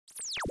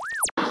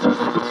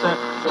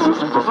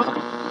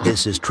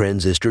This is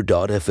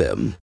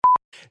Transistor.fm.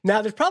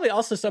 Now, there's probably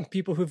also some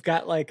people who've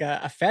got like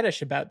a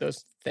fetish about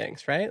those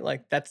things, right?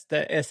 Like that's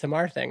the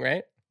ASMR thing,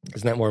 right?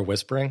 Isn't that more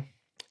whispering?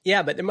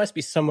 Yeah, but there must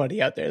be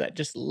somebody out there that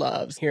just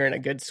loves hearing a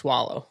good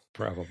swallow.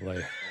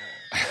 Probably.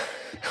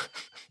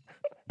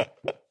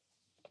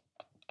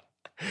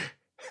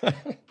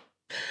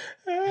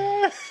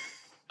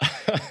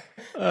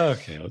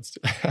 Okay, let's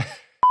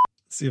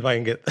see if I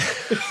can get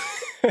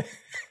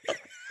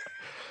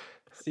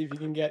See if you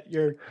can get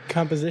your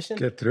composition.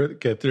 get through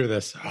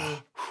this.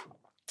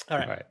 All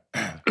right.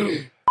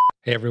 Hey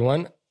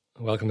everyone,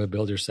 welcome to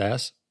Build Your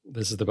SaaS.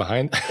 This is the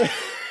behind.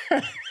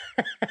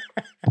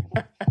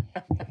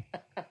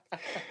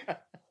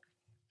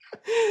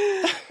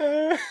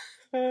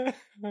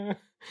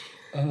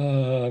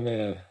 Oh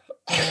man,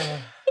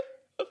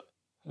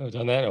 I've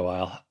done that in a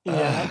while.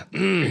 Yeah.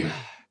 All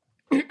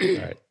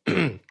right.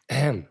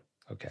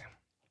 Okay.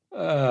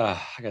 I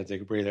gotta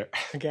take a breather.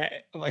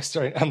 Okay. I'm like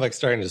starting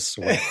to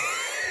sweat.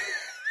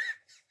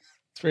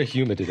 It's very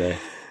humid today.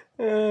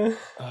 I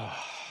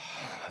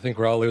think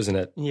we're all losing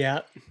it. Yeah.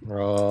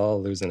 We're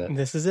all losing it.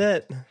 This is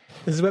it.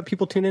 This is what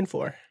people tune in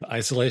for.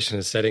 Isolation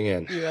is setting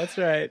in. Yeah, that's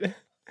right.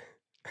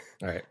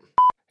 All right.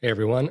 Hey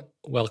everyone,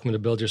 welcome to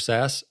Build Your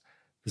SaaS.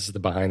 This is the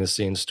behind the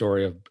scenes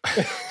story of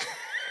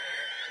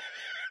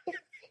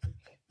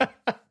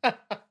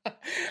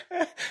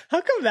How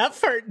come that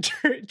part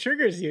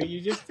triggers you?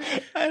 You just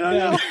I don't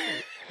know.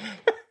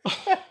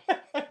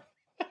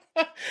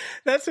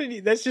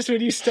 That's just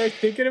when you start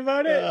thinking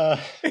about it.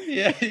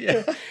 Yeah.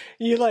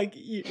 You're like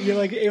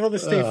able to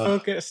stay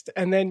focused,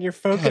 and then your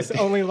focus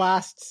only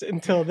lasts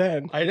until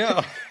then. I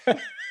know.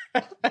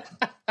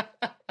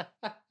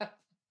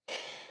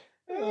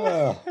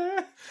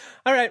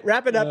 All right,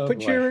 wrap it up. Oh,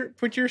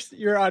 Put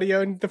your audio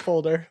in the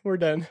folder. We're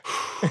done.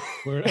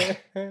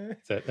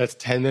 That's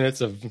 10 minutes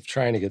of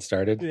trying to get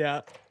started.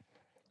 Yeah.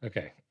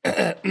 Okay.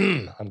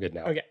 I'm good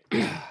now. Okay.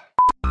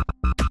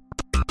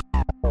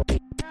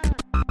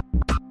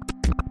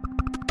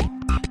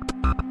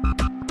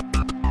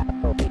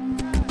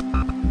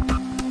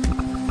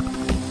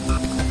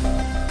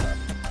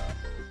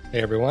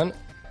 Hey everyone,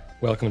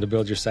 welcome to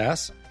Build Your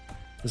SaaS.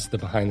 This is the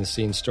behind the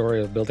scenes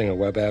story of building a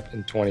web app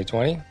in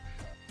 2020.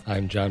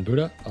 I'm John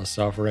Buda, a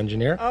software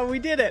engineer. Oh, we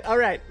did it. All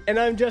right. And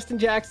I'm Justin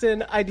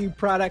Jackson. I do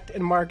product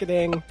and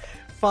marketing.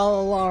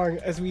 Follow along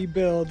as we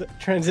build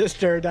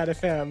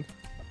Transistor.fm.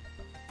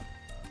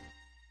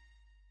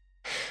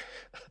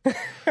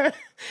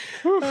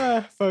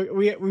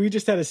 We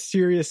just had a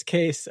serious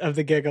case of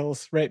the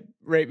giggles right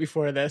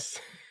before this.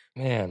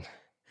 Man,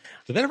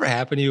 did that ever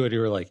happen to you when you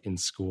were like in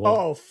school?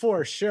 Oh,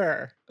 for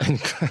sure.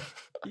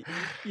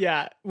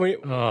 Yeah.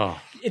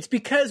 It's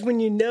because when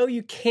you know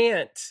you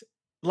can't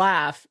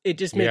laugh, it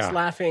just makes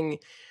laughing.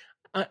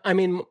 I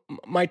mean,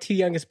 my two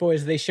youngest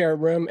boys, they share a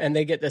room and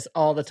they get this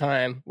all the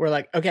time. We're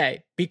like,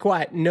 okay, be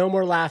quiet, no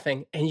more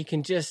laughing. And you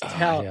can just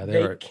tell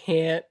they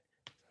can't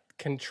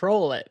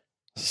control it.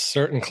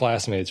 Certain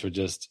classmates would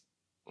just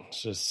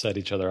set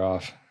each other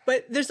off.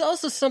 But there's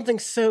also something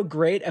so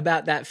great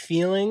about that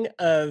feeling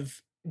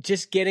of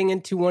just getting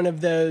into one of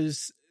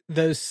those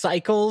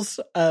cycles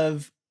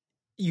of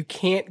you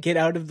can't get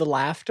out of the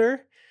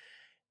laughter.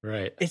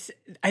 Right.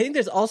 I think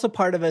there's also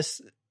part of us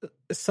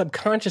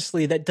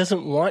subconsciously that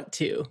doesn't want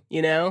to,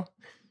 you know?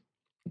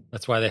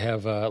 That's why they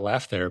have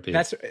laugh therapy.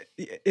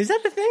 Is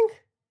that the thing?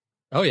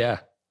 Oh yeah.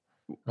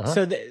 Uh-huh.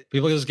 So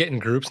people just get in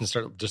groups and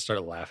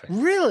start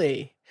laughing.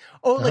 Really?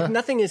 Oh, like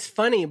nothing is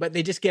funny, but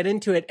they just get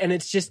into it, and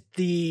it's just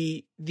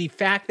the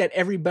fact that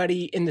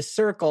everybody in the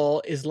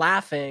circle is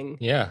laughing.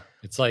 Yeah,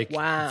 it's like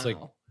wow. It's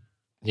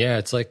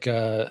like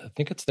I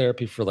think it's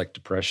therapy for like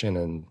depression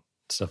and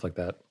stuff like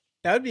that.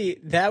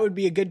 That would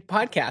be a good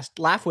podcast.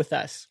 Laugh with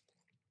us.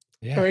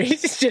 Yeah. Or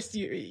it's just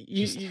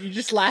you're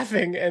just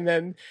laughing, and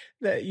then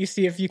you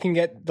see if you can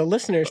get the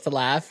listeners to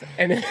laugh,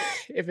 and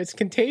if it's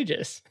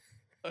contagious.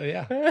 Oh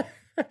yeah.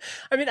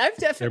 I mean, I've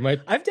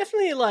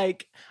definitely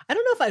like, I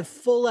don't know if I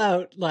full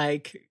out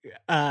like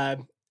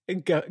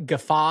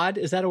guffawed.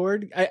 Is that a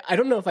word? I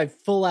don't know if I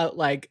full out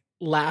like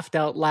laughed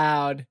out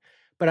loud,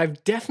 but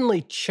I've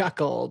definitely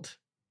chuckled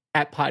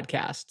at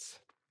podcasts.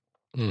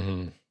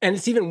 Mm-hmm. And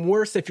it's even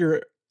worse if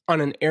you're on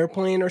an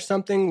airplane or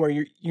something where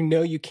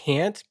you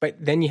can't,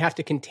 but then you have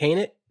to contain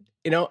it.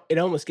 You know, it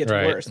almost gets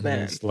worse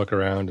then. Just look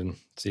around and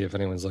see if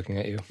anyone's looking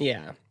at you.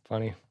 Yeah.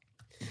 Funny.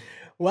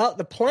 Well,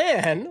 the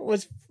plan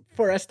was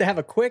for us to have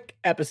a quick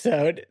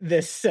episode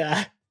this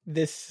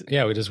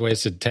Yeah, we just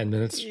wasted 10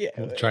 minutes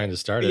trying to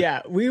start it.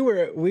 Yeah, we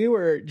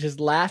were just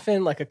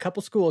laughing like a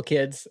couple school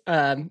kids,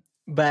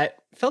 but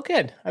felt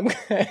good. I'm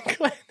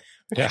glad.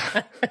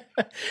 Yeah,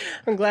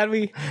 I'm glad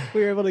we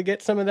were able to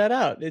get some of that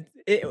out.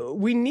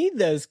 We need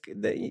those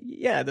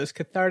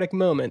cathartic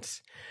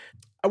moments.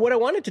 What I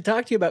wanted to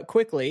talk to you about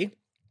quickly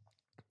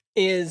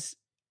is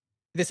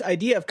this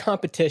idea of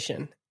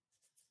competition,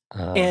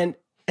 and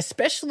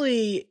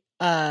especially.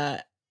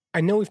 I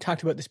know we've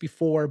talked about this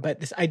before, but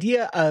this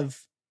idea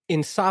of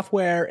in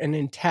software and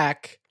in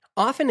tech,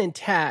 often in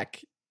tech,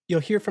 you'll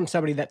hear from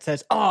somebody that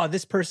says, oh,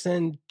 this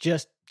person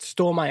just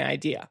stole my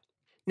idea.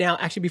 Now,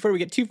 actually, before we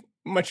get too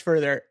much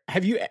further,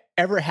 have you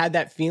ever had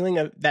that feeling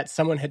of that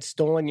someone had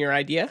stolen your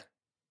idea?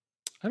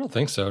 I don't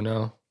think so,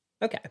 no.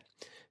 Okay.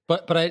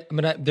 But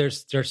there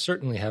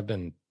certainly have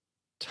been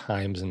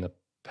times in the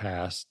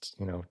past,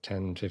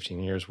 10, 15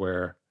 years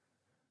where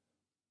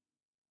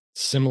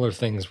similar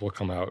things will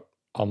come out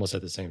almost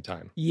at the same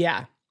time.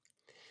 Yeah.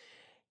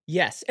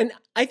 Yes. And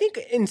I think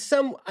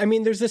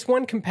there's this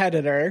one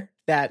competitor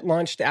that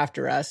launched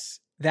after us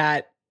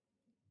that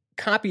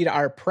copied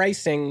our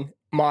pricing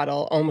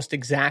model almost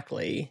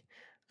exactly,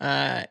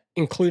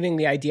 including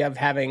the idea of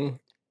having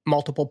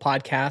multiple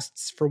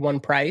podcasts for one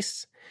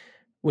price,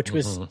 which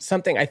was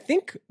something I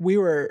think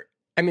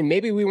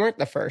maybe we weren't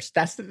the first.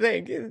 That's the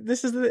thing.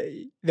 This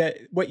is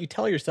what you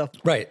tell yourself.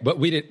 Right. But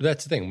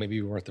that's the thing.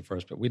 Maybe we weren't the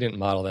first, but we didn't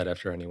model that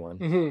after anyone.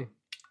 Mm-hmm.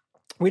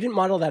 We didn't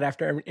model that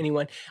after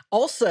anyone.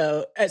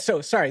 Also,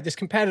 this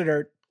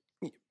competitor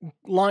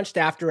launched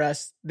after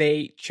us.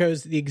 They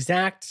chose the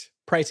exact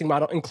pricing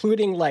model,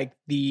 including like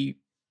the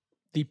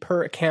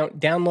per account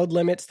download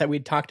limits that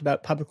we'd talked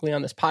about publicly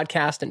on this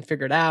podcast and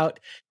figured out.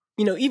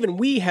 Even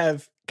we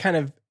have kind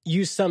of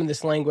used some of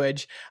this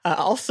language.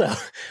 Also,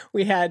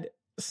 we had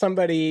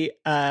somebody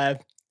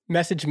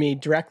message me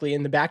directly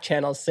in the back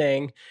channel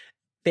saying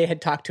they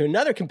had talked to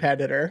another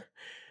competitor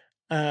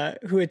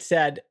who had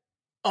said,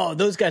 oh,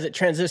 those guys at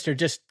Transistor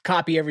just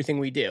copy everything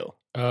we do.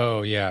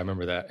 Oh, yeah, I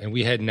remember that. And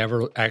we had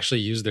never actually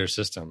used their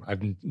system.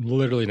 I've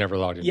literally never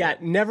logged into it. Yeah,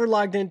 never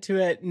logged into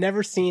it,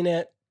 never seen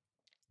it.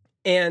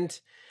 And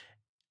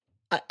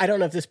I don't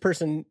know if this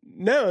person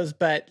knows,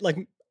 but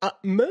like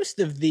most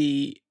of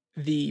the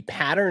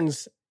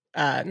patterns,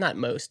 not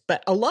most,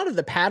 but a lot of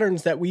the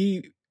patterns that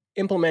we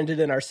implemented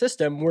in our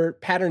system were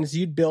patterns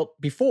you'd built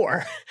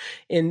before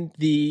in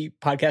the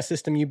podcast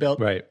system you built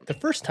the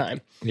first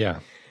time. Yeah.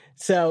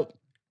 So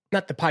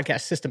not the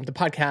podcast system, the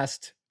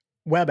podcast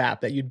web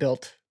app that you'd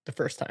built the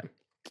first time.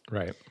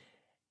 Right.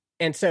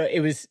 And so it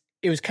was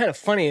kind of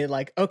funny,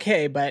 like,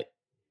 okay, but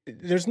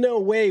there's no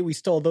way we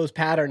stole those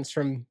patterns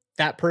from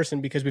that person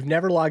because we've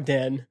never logged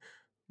in.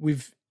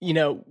 We've,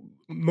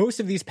 most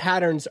of these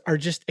patterns are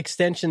just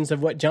extensions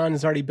of what John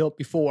has already built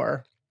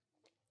before.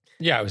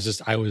 Yeah,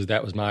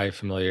 that was my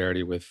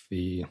familiarity with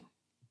the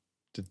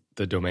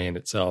domain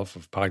itself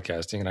of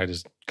podcasting, and I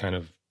just kind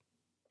of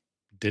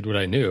did what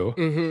I knew.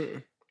 Mm-hmm.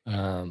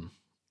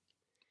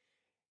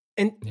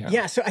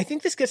 So I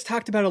think this gets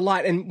talked about a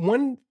lot. And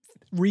one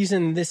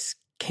reason this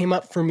came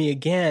up for me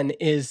again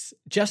is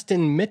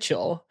Justin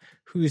Mitchell,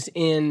 who's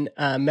in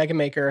Mega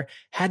Maker,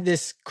 had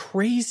this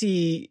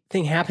crazy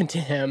thing happen to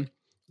him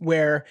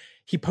where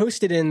he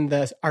posted in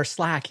our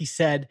Slack, he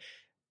said,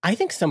 I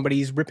think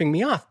somebody's ripping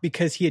me off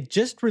because he had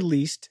just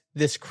released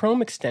this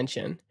Chrome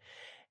extension.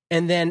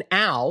 And then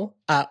Al,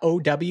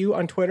 OW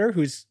on Twitter,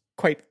 who's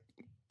quite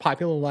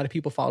popular, a lot of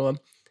people follow him,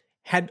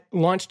 had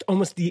launched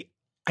almost the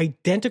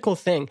identical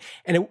thing.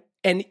 And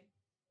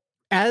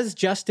as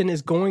Justin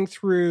is going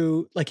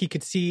through, like he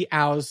could see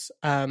Al's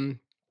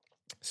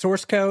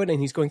source code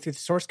and he's going through the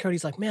source code,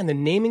 he's like, man, the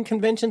naming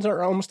conventions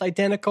are almost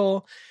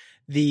identical.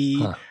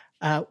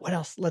 What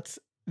else? So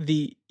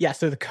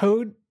the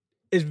code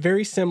is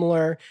very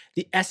similar.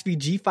 The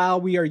SVG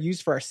file we are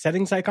used for our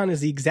settings icon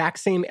is the exact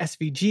same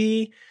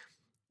SVG.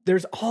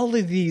 There's all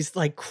of these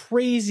like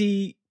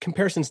crazy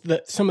comparisons.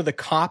 Some of the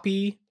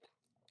copy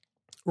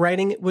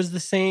writing was the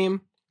same.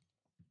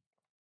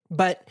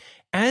 But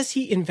as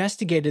he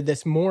investigated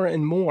this more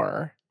and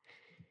more,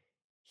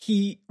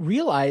 he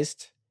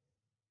realized,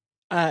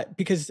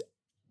 because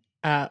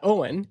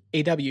Owen,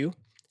 AW,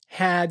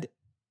 had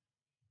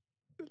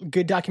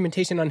good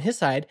documentation on his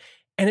side,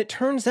 and it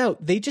turns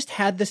out they just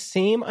had the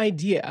same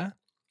idea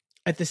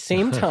at the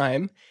same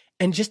time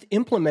and just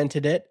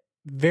implemented it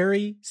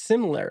very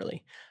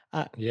similarly.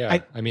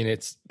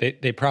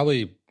 They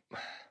probably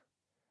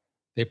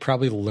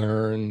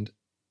learned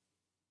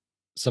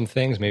some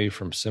things maybe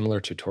from similar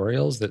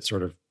tutorials that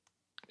sort of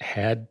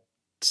had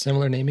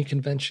similar naming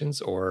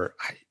conventions, or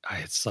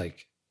it's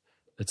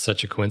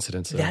such a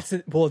coincidence. This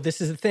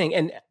is the thing.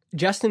 And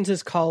Justin's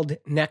is called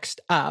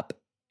Next Up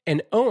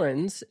and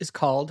Owen's is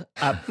called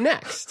Up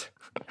Next.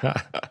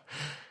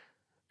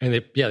 And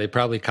they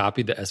probably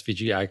copied the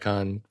SVG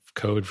icon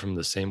code from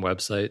the same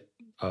website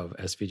of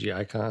SVG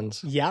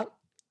icons. Yeah.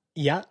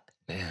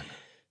 Man.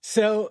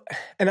 So,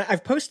 and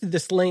I've posted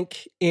this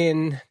link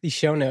in the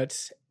show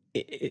notes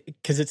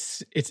because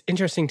it's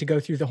interesting to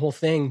go through the whole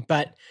thing.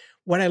 But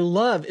what I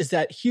love is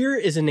that here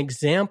is an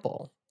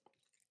example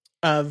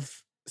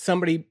of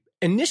somebody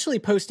initially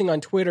posting on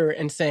Twitter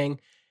and saying,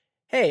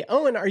 hey,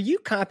 Owen, are you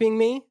copying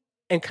me?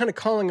 And kind of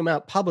calling him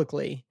out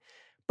publicly.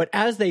 But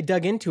as they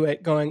dug into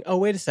it, going, oh,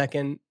 wait a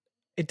second,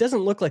 it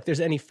doesn't look like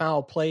there's any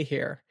foul play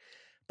here.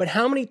 But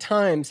how many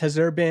times has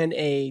there been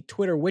a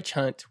Twitter witch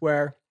hunt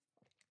where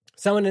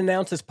someone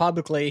announces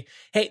publicly,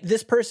 hey,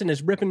 this person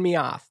is ripping me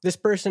off. This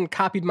person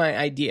copied my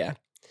idea.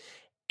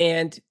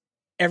 And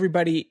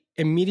everybody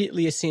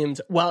immediately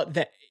assumes, well,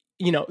 that,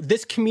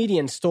 this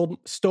comedian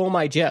stole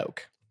my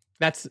joke.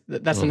 That's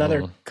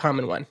another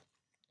common one.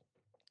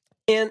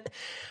 And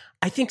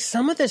I think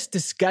some of this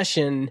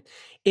discussion,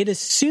 it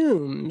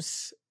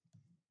assumes,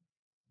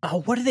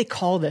 what do they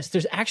call this?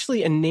 There's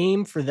actually a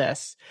name for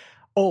this.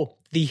 Oh,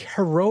 the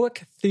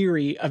heroic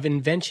theory of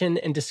invention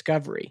and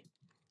discovery.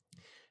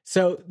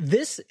 So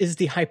this is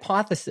the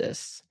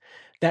hypothesis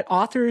that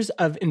authors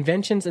of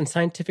inventions and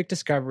scientific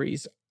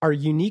discoveries are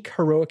unique,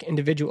 heroic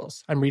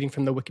individuals. I'm reading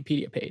from the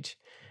Wikipedia page.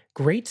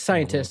 Great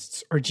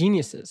scientists or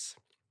geniuses.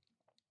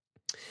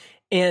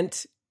 And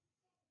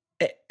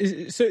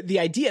so the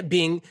idea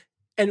being,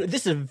 and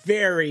this is a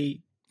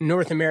very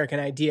North American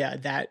idea,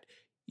 that,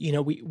 you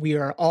know, we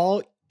are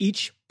all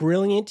each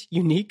brilliant,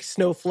 unique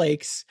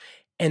snowflakes,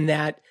 and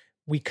that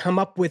we come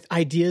up with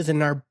ideas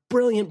in our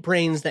brilliant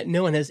brains that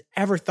no one has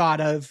ever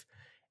thought of,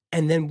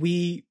 and then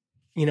we,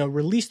 you know,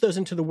 release those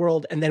into the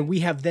world, and then we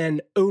have then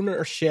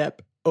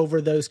ownership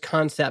over those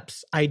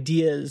concepts,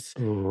 ideas,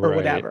 or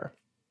whatever.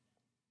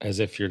 As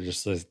if you're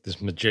just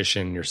this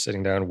magician, you're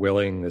sitting down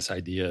willing this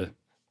idea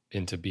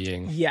into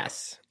being.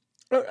 Yes.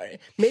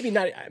 Maybe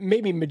not,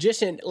 maybe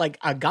magician, like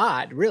a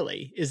god,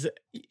 really, is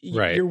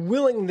you're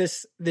willing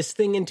this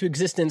thing into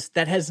existence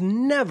that has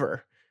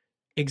never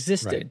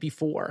existed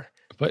before.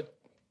 But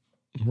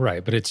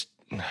it's,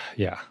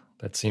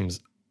 that seems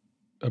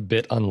a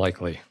bit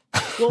unlikely.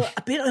 Well,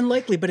 a bit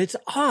unlikely, but it's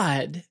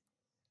odd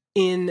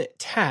in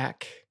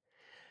tech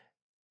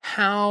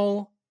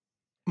how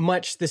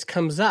much this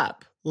comes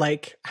up.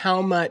 Like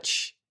how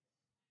much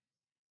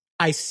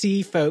I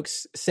see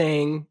folks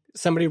saying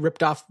somebody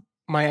ripped off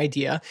my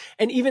idea,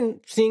 and even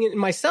seeing it in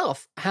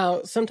myself,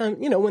 how sometimes,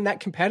 you know, when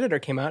that competitor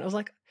came out, I was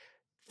like,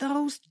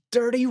 those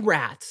dirty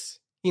rats,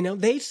 you know,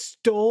 they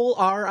stole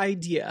our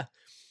idea.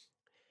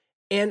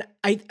 And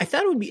I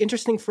thought it would be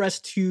interesting for us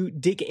to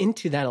dig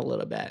into that a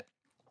little bit.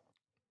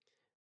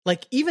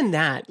 Like even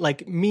that,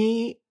 like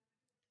me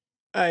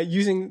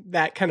using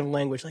that kind of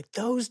language, like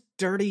those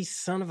dirty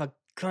son of a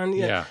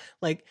gun,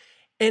 like,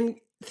 and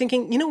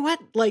thinking, you know what,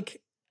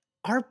 like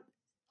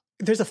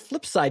there's a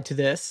flip side to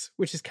this,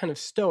 which is kind of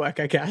stoic,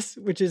 I guess,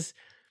 which is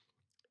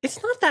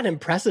it's not that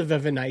impressive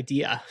of an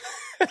idea.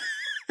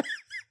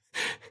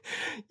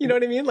 You know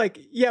what I mean? Like,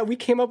 yeah, we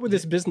came up with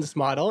this business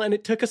model and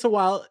it took us a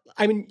while.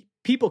 I mean,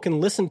 people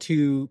can listen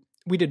to,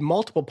 we did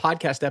multiple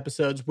podcast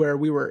episodes where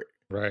we were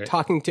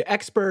talking to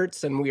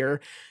experts and we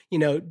were, you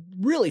know,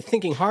 really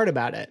thinking hard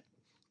about it.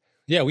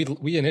 Yeah,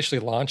 we initially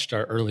launched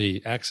our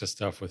early access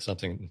stuff with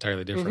something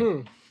entirely different.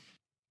 Mm-hmm.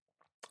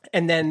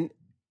 And then,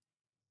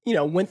 you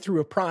know, went through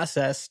a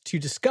process to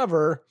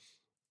discover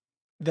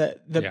the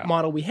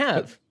model we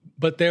have.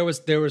 But there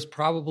was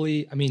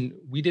probably, I mean,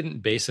 we didn't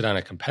base it on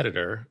a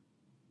competitor,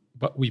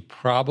 but we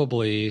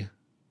probably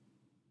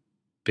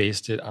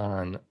based it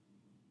on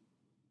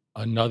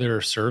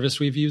another service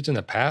we've used in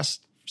the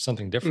past,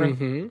 something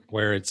different,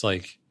 where it's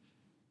like,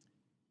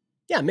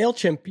 yeah,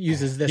 MailChimp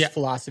uses this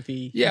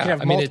philosophy. Yeah, you can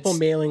have multiple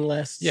mailing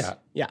lists.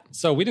 Yeah.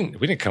 So we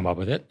didn't come up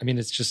with it. I mean,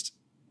 it's just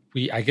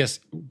I guess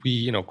we,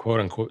 you know, quote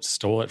unquote,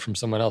 stole it from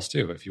someone else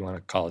too, if you want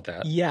to call it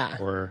that. Yeah.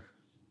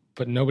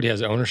 But nobody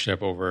has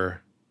ownership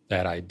over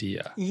that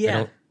idea.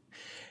 Yeah.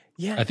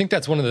 I think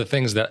that's one of the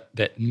things that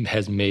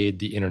has made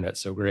the internet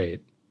so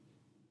great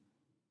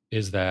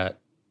is that,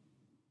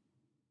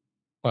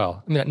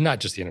 well, not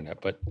just the internet,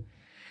 but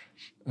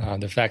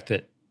the fact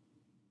that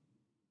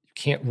you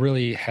can't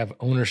really have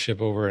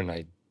ownership over an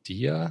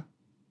idea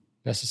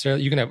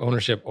necessarily. You can have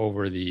ownership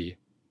over the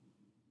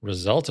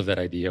result of that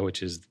idea,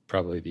 which is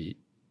probably the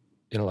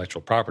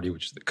intellectual property,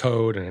 which is the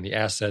code and the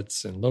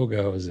assets and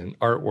logos and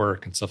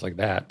artwork and stuff like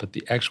that. But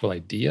the actual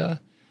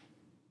idea,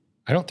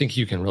 I don't think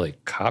you can really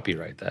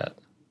copyright that.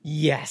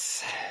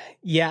 Yes.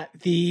 Yeah.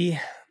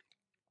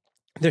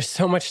 There's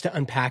so much to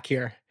unpack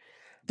here.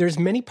 There's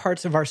many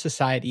parts of our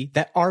society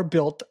that are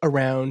built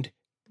around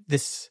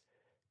this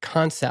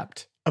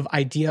concept of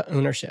idea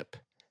ownership,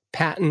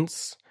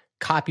 patents,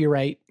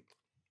 copyright,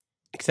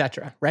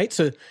 etc. Right?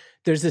 So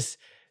there's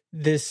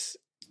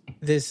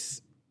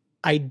this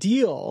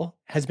ideal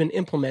has been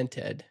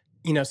implemented.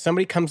 You know,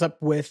 somebody comes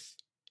up with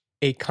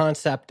a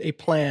concept, a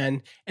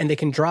plan, and they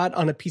can draw it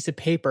on a piece of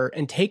paper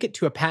and take it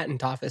to a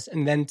patent office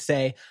and then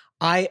say,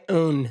 I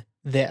own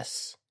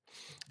this.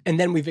 And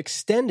then we've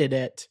extended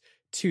it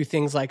to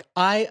things like,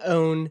 I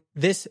own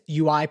this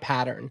UI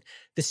pattern.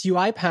 This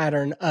UI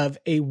pattern of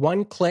a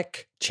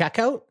one-click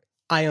checkout,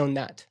 I own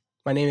that.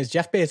 My name is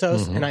Jeff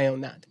Bezos, and I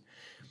own that.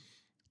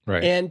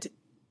 Right. And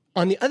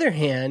on the other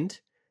hand,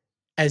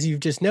 as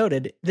you've just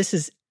noted, this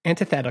is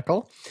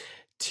antithetical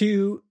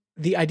to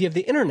the idea of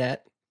the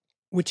internet,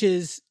 which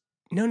is,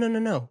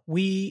 no.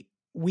 We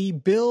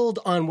build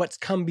on what's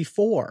come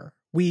before.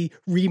 We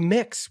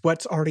remix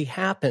what's already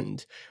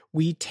happened.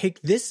 We take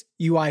this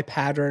UI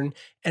pattern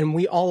and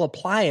we all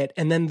apply it,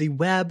 and then the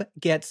web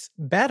gets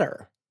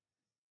better.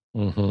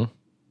 Mm-hmm.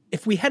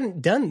 If we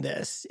hadn't done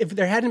this, if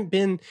there hadn't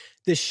been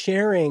this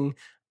sharing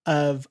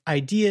of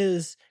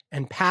ideas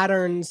and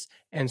patterns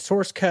and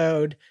source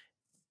code,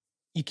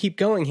 you keep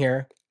going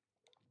here,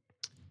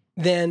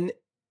 then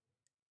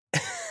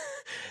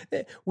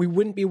we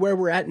wouldn't be where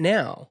we're at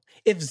now.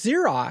 If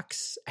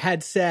Xerox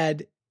had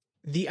said,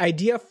 the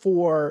idea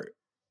for,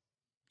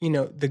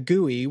 the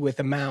GUI with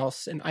a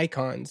mouse and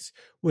icons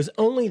was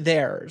only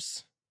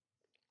theirs,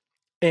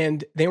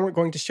 and they weren't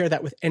going to share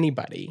that with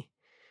anybody,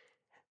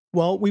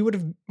 well, we would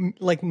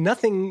have,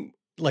 nothing,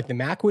 the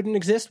Mac wouldn't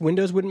exist,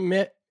 Windows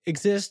wouldn't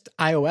exist,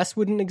 iOS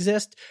wouldn't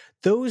exist.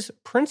 Those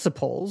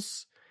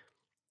principles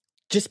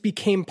just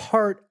became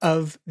part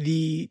of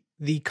the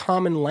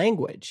common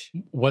language.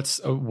 What's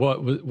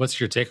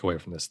your takeaway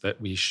from this? That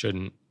we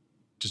shouldn't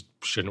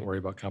worry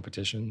about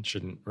competition?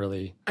 Shouldn't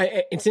really?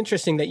 It's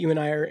interesting that you and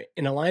I are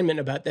in alignment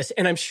about this,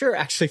 and I'm sure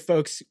actually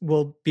folks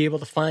will be able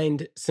to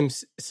find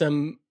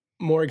some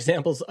more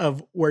examples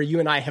of where you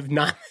and I have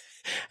not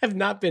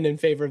been in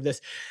favor of this.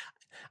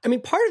 I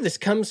mean, part of this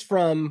comes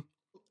from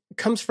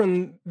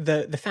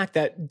the fact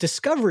that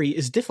discovery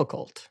is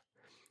difficult,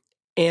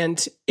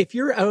 and if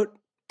you're out,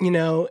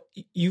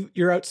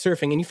 you're out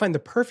surfing and you find the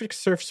perfect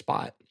surf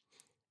spot,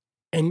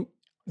 and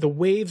the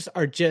waves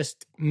are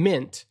just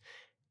mint.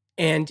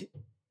 And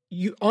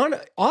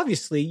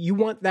obviously you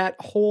want that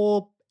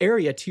whole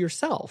area to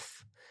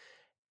yourself.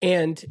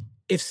 And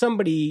if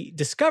somebody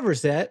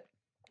discovers it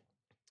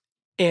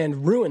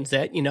and ruins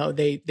it,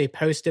 they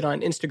post it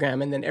on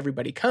Instagram and then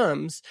everybody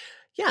comes.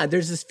 Yeah,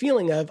 there's this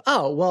feeling of,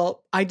 oh,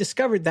 well, I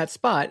discovered that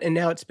spot and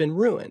now it's been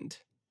ruined.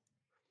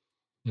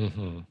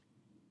 Mm-hmm.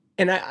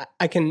 And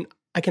I can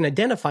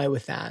identify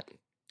with that.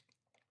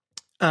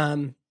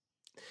 The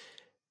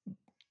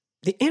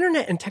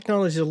internet and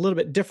technology is a little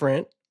bit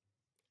different.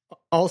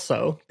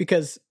 Also,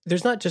 because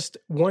there's not just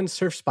one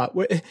surf spot.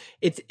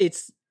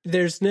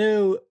 There's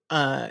no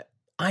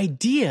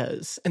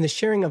ideas and the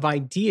sharing of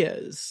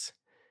ideas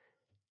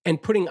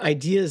and putting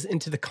ideas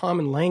into the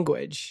common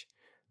language,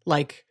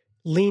 like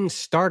Lean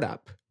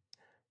Startup.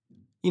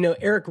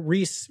 Eric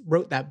Ries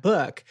wrote that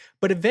book,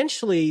 but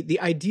eventually the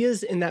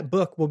ideas in that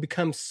book will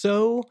become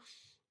so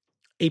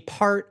a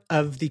part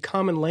of the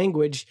common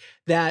language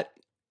that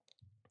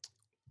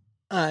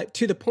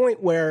to the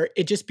point where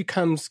it just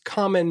becomes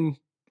common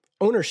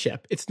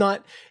ownership. It's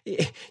not,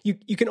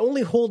 you can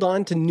only hold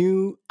on to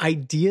new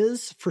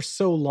ideas for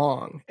so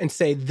long and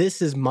say,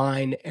 this is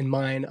mine and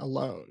mine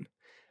alone.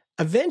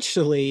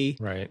 Eventually,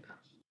 right,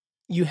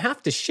 you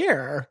have to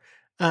share.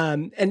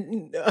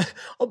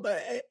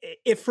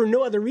 If for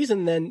no other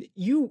reason, then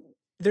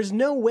there's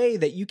no way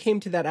that you came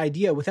to that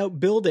idea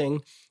without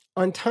building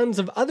on tons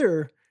of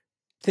other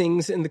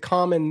things in the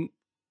common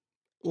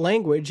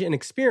language and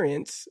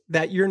experience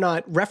that you're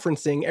not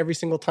referencing every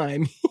single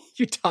time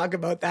you talk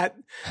about that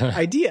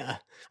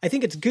idea. I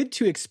think it's good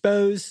to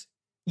expose,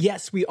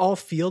 yes, we all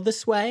feel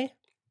this way.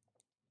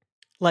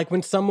 Like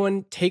when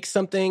someone takes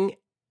something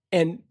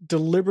and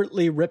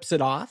deliberately rips it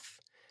off,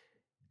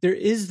 there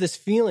is this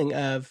feeling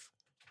of,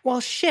 well,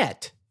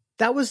 shit,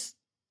 that was,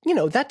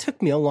 that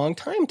took me a long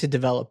time to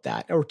develop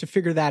that or to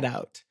figure that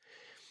out.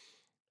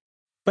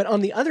 But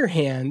on the other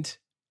hand,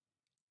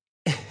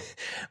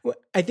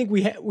 I think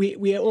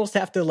we almost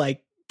have to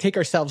take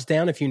ourselves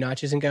down a few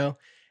notches and go,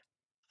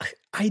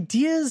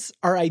 ideas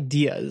are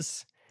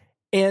ideas.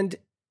 And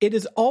it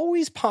is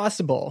always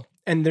possible,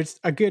 and there's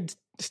a good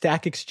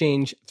Stack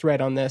Exchange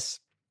thread on this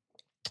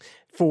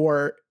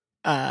for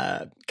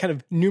kind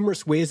of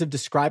numerous ways of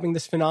describing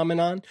this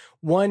phenomenon.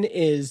 One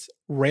is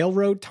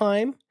railroad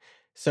time.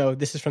 So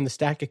this is from the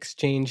Stack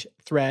Exchange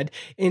thread.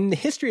 In the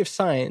history of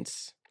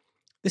science,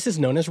 this is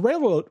known as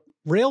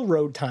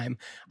railroad time,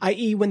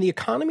 i.e. when the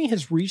economy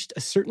has reached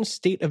a certain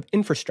state of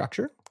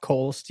infrastructure,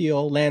 coal,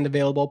 steel, land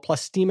available,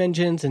 plus steam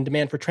engines and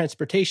demand for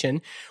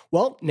transportation,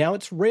 well, now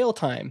it's rail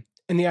time.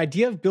 And the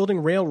idea of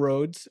building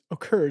railroads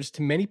occurs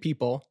to many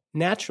people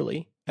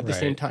naturally at the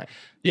same time.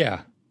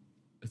 Yeah.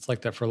 It's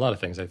like that for a lot of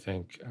things, I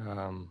think.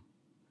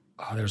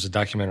 There was a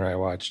documentary I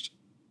watched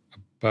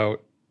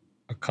about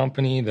a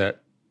company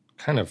that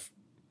kind of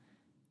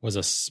was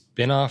a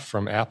spin-off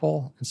from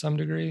Apple in some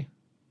degree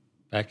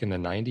back in the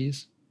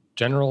 90s.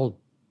 General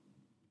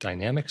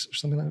Dynamics or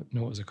something like that.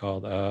 No, what was it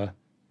called?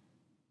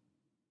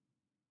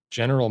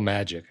 General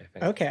Magic, I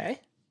think. Okay.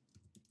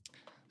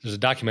 There's a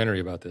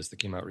documentary about this that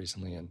came out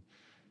recently, and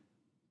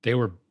they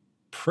were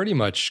pretty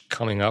much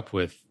coming up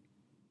with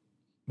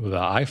the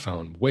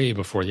iPhone way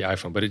before the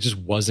iPhone, but it just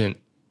wasn't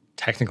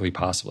technically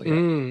possible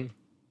yet.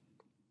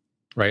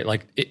 Right?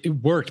 Like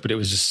it worked, but it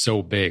was just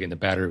so big and the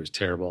battery was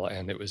terrible.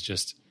 And it was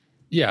just,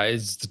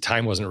 the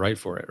time wasn't right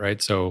for it.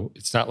 Right. So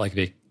it's not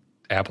like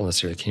Apple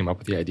necessarily came up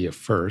with the idea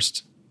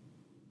first.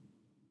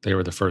 They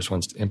were the first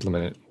ones to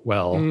implement it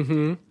well.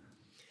 Mm-hmm.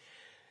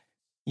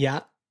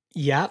 Yeah.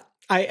 Yeah.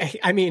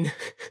 I mean,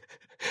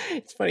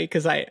 it's funny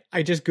because I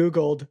just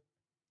Googled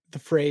the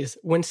phrase,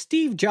 when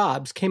Steve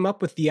Jobs came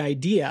up with the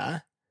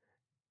idea.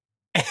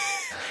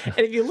 And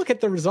if you look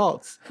at the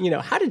results,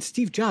 how did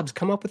Steve Jobs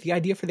come up with the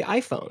idea for the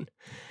iPhone?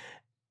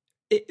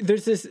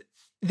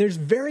 There's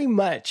very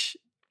much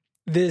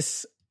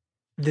this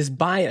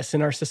bias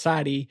in our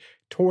society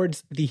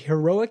towards the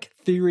heroic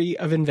theory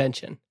of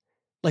invention.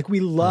 Like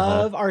we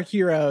love our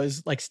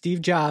heroes like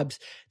Steve Jobs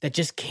that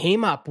just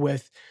came up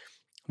with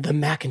the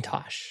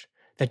Macintosh,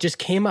 that just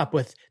came up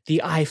with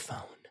the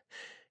iPhone.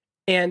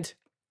 And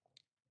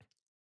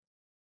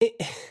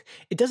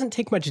it doesn't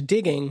take much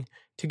digging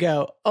to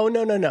go, oh,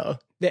 no.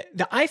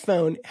 The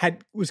iPhone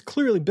was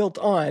clearly built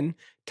on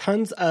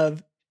tons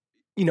of,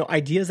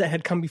 ideas that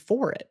had come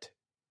before it,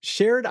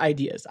 shared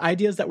ideas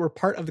that were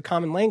part of the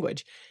common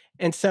language.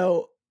 And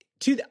so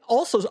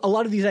also, a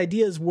lot of these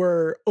ideas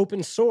were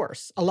open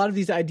source. A lot of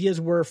these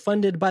ideas were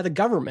funded by the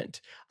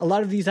government. A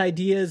lot of these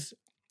ideas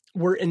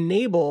were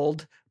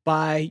enabled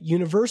by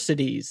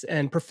universities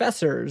and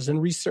professors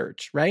and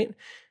research, right?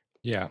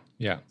 Yeah.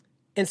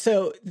 And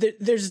so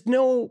there's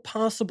no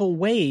possible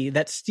way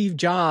that Steve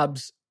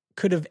Jobs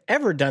could have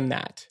ever done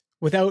that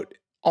without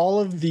all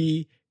of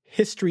the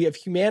history of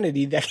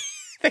humanity that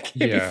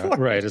came before.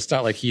 Right. It's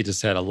not like he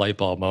just had a light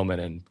bulb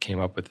moment and came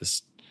up with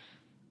this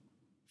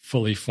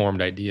fully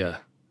formed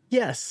idea.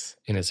 Yes.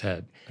 In his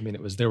head. I mean,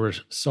 there were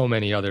so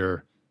many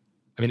other.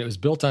 I mean, it was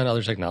built on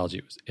other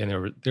technology,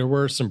 and there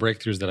were some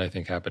breakthroughs that I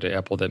think happened at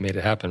Apple that made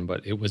it happen,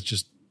 but it was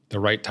just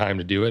the right time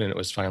to do it, and it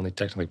was finally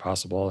technically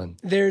possible. And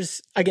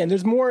there's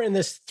more in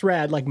this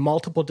thread, like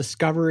multiple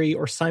discovery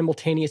or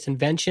simultaneous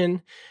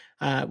invention,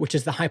 which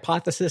is the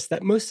hypothesis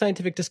that most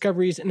scientific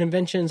discoveries and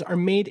inventions are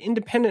made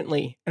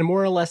independently and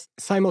more or less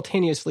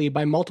simultaneously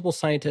by multiple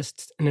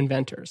scientists and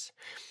inventors.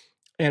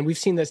 And we've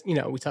seen this,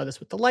 we saw this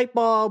with the light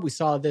bulb. We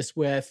saw this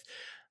with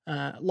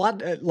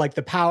like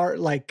the power,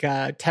 like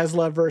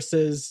Tesla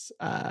versus,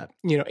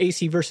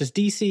 AC versus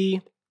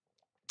DC.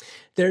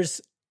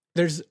 There's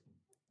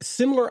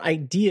similar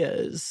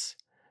ideas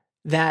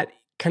that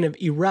kind of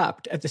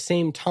erupt at the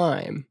same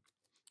time.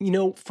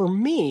 For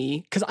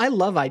me, because I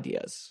love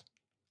ideas.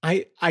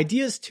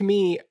 Ideas to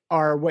me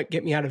are what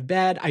get me out of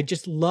bed. I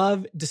just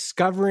love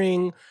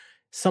discovering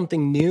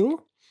something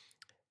new.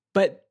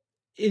 But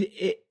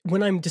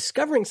when I'm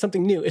discovering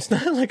something new, it's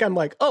not like I'm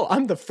like, oh,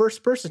 I'm the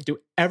first person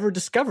to ever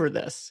discover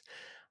this.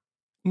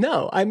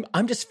 No,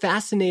 I'm just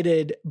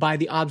fascinated by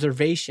the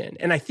observation.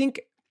 And I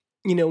think,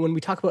 when we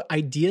talk about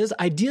ideas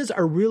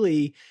are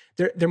really,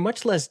 they're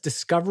much less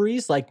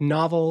discoveries, like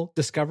novel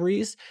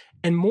discoveries,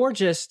 and more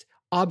just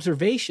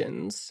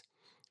observations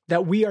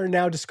that we are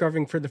now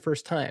discovering for the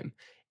first time.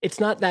 It's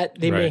not that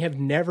they may have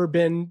never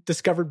been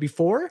discovered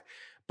before,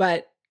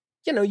 but,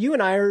 you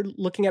and I are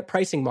looking at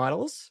pricing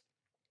models.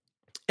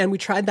 And we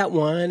tried that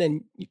one,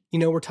 and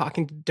we're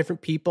talking to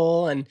different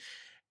people, and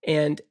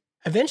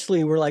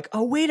eventually we're like,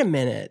 oh, wait a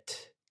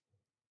minute.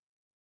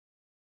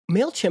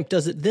 MailChimp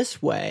does it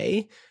this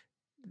way.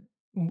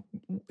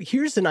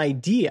 Here's an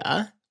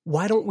idea.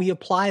 Why don't we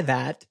apply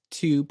that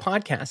to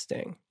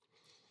podcasting?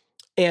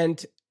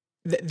 And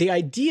the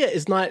idea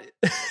is not,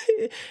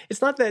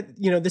 it's not that,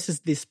 this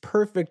is this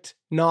perfect,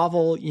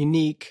 novel,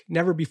 unique,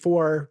 never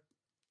before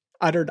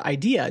uttered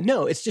idea.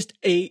 No, it's just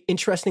a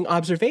interesting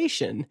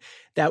observation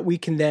that we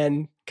can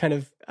then kind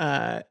of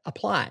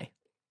apply.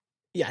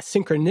 Yeah,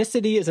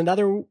 synchronicity is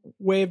another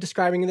way of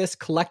describing this.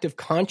 Collective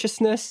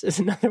consciousness is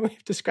another way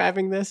of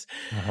describing this.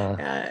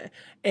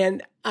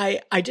 And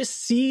I just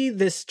see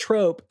this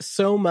trope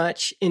so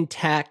much in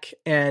tech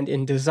and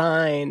in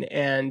design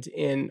and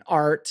in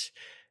art.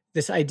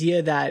 This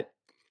idea that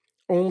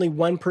only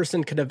one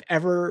person could have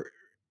ever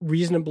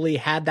reasonably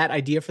had that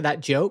idea for that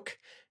joke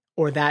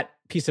or that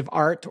piece of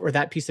art or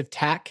that piece of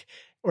tech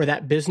or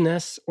that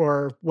business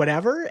or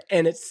whatever.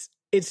 And it's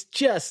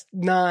just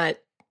not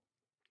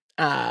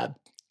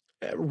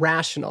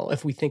rational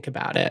if we think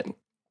about it.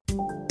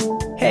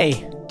 Hey,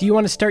 do you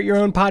want to start your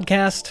own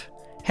podcast?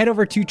 Head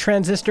over to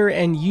Transistor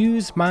and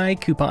use my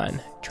coupon,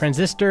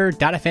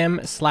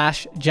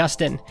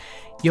 transistor.fm/Justin.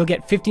 You'll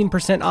get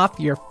 15% off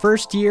your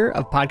first year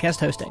of podcast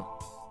hosting.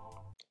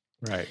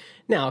 Right.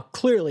 Now,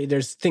 clearly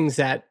there's things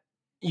that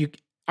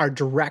are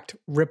direct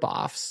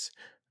ripoffs.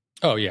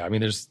 Oh yeah, I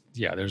mean, there's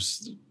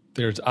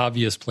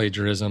obvious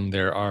plagiarism.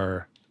 There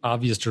are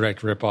obvious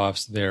direct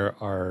ripoffs. There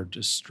are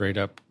just straight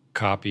up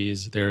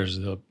copies. There's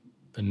the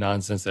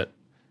nonsense that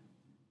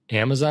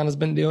Amazon has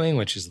been doing,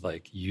 which is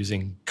like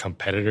using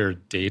competitor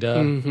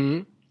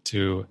data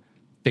to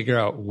figure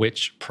out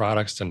which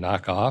products to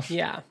knock off,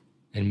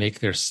 and make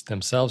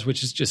themselves,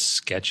 which is just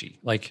sketchy.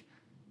 Like,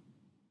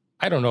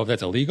 I don't know if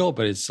that's illegal,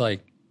 but it's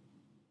like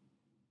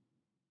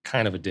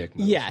kind of a dick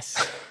move.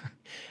 Yes.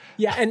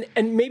 Yeah,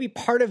 and maybe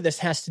part of this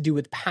has to do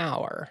with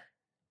power,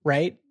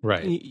 right?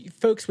 Right.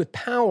 Folks with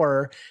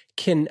power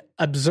can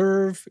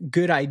observe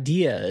good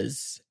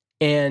ideas,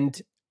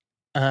 and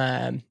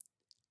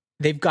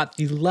they've got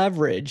the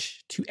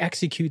leverage to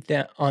execute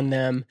on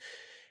them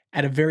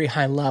at a very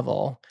high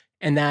level,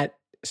 and that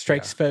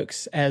strikes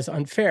folks as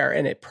unfair,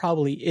 and it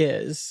probably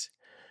is.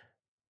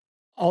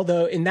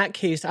 Although in that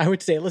case, I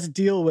would say let's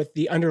deal with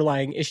the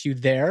underlying issue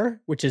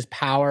there, which is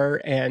power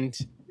and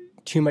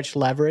too much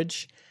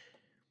leverage.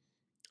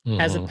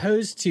 As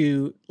opposed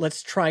to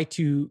let's try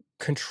to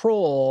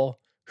control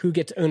who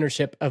gets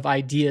ownership of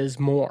ideas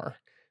more.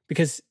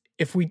 Because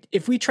if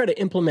we try to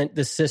implement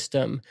this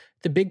system,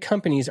 the big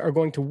companies are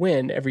going to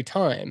win every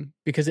time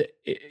because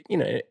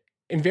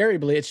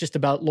invariably it's just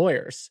about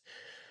lawyers.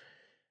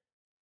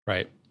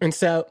 Right. And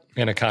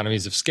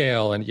economies of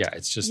scale, and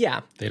it's just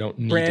they don't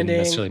need branding, to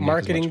necessarily make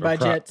marketing as much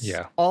budgets,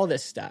 all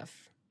this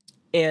stuff.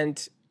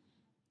 And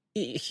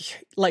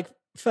like,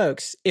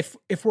 folks, if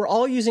we're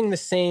all using the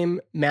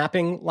same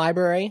mapping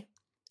library,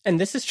 and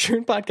this is true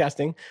in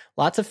podcasting,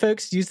 lots of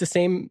folks use the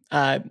same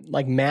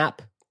like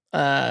map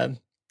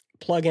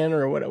plugin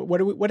or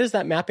what is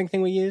that mapping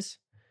thing we use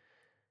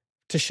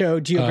to show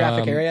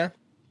geographic area?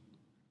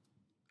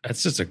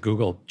 That's just a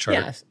Google chart.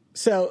 Yeah.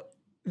 So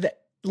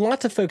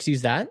lots of folks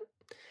use that.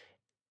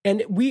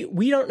 And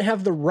we don't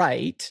have the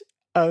right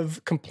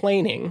of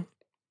complaining.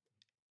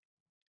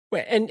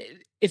 And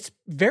it's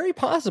very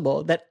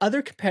possible that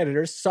other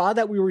competitors saw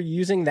that we were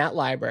using that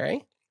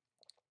library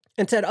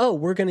and said, oh,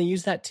 we're going to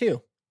use that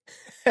too.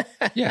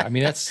 Yeah, I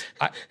mean,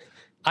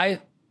 I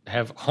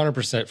have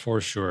 100% for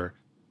sure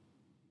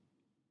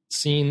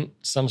seen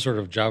some sort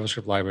of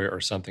JavaScript library or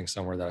something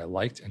somewhere that I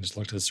liked and just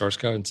looked at the source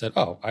code and said,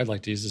 oh, I'd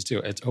like to use this too.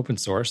 It's open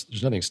source.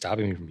 There's nothing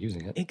stopping me from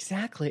using it.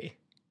 Exactly.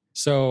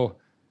 So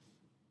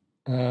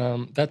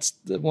that's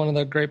one of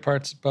the great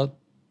parts about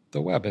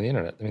the web and the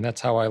internet. I mean,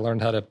 that's how I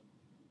learned how to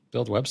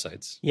build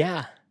websites.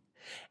 Yeah.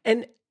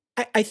 And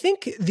I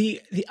think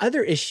the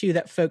other issue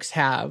that folks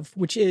have,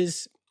 which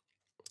is,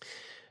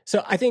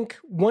 so I think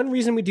one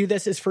reason we do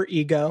this is for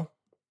ego.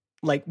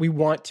 Like, we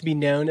want to be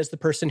known as the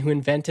person who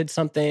invented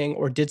something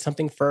or did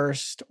something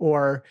first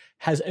or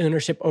has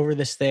ownership over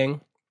this thing.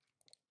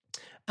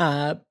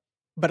 But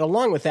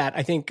along with that,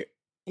 I think,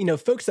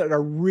 folks that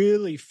are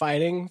really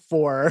fighting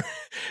for,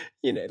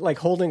 like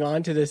holding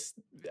on to this,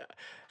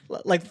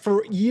 like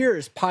for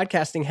years,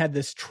 podcasting had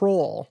this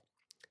troll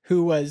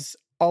who was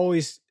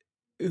always,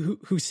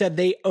 who said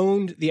they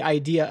owned the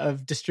idea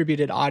of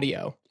distributed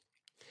audio.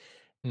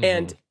 Mm.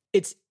 And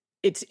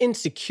it's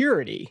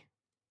insecurity,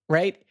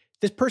 right?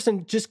 This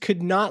person just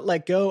could not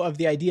let go of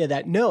the idea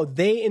that, no,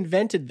 they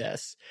invented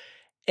this.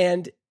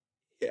 And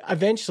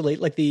eventually,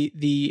 like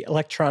the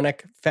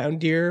Electronic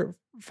Foundation,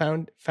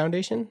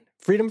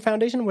 Freedom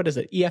Foundation, what is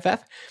it?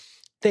 EFF?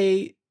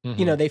 They,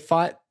 they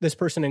fought this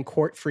person in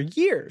court for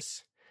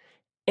years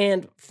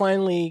and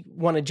finally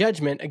won a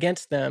judgment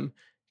against them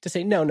to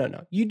say,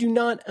 no, you do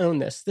not own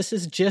this. This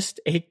is just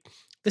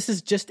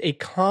a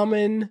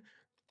common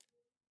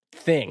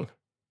thing.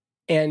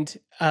 And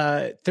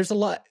there's a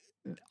lot.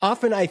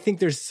 Often I think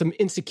there's some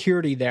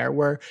insecurity there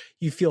where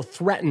you feel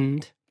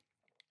threatened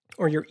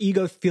or your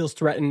ego feels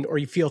threatened or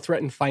you feel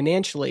threatened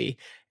financially.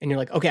 And you're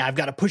like, okay, I've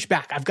got to push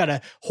back. I've got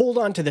to hold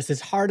on to this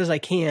as hard as I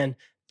can.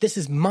 This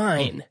is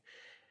mine.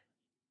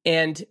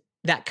 And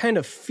that kind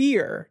of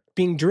fear,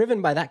 being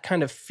driven by that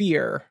kind of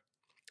fear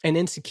and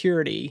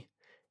insecurity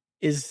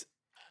it's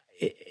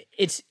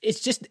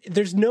just,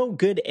 there's no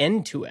good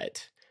end to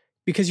it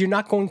because you're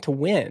not going to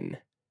win.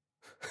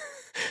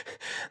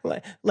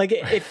 Like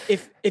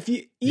if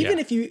you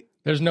if you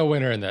there's no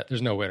winner in that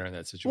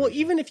situation. Well,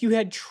 even if you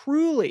had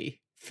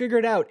truly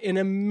figured out an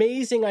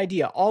amazing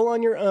idea all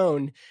on your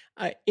own,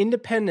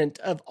 independent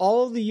of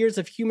all the years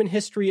of human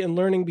history and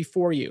learning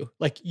before you,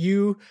 like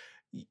you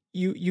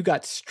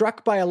got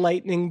struck by a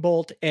lightning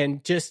bolt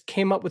and just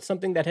came up with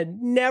something that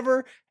had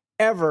never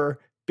ever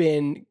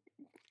been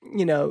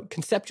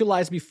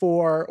conceptualized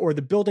before, or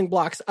the building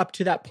blocks up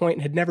to that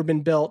point had never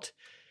been built.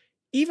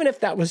 Even if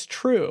that was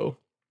true,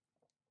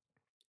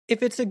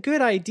 if it's a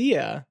good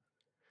idea,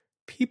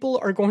 people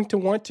are going to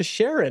want to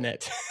share in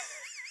it.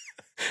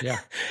 Yeah.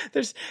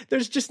 There's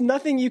just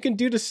nothing you can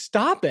do to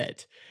stop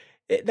it.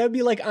 That would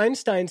be like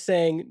Einstein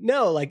saying,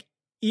 no, like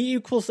E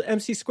equals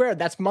MC squared.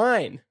 That's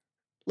mine.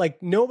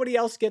 Like nobody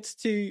else gets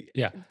to.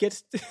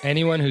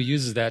 Anyone who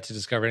uses that to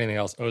discover anything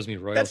else owes me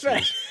royalties. That's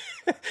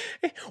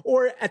right.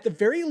 Or at the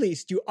very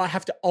least, you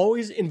have to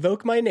always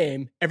invoke my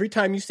name every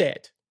time you say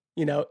it.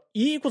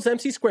 E equals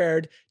MC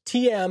squared,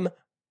 TM,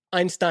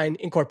 Einstein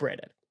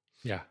Incorporated.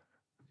 Yeah.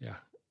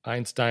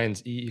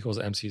 Einstein's E equals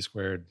MC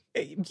squared.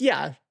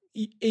 Yeah.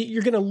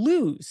 You're going to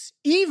lose.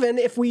 Even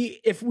if we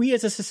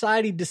as a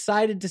society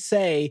decided to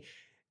say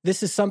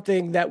this is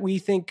something that we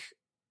think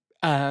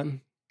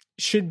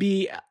should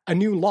be a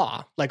new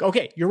law. Like,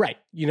 okay, you're right.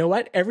 You know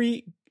what?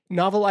 Every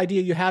novel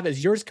idea you have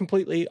is yours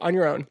completely on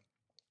your own.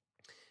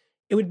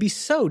 It would be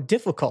so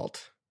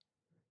difficult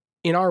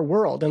in our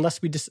world unless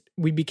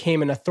we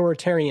became an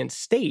authoritarian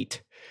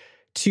state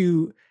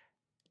to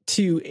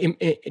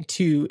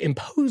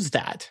impose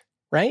that,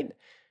 right?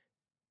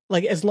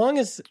 Like, as long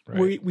as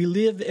we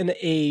live in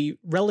a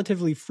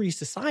relatively free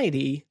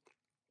society,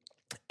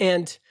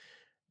 and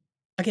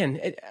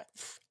again,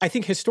 I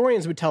think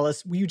historians would tell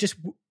us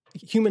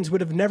humans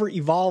would have never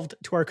evolved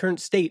to our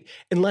current state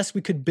unless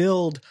we could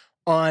build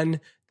on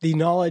the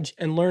knowledge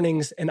and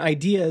learnings and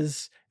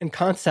ideas and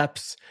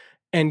concepts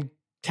and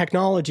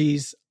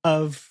technologies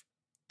of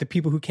the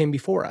people who came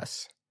before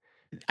us.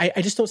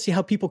 I just don't see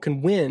how people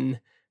can win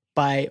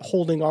by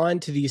holding on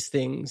to these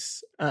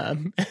things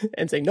and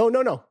saying, no,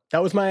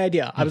 that was my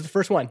idea. I was the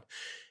first one.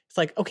 It's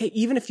like, okay,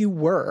 even if you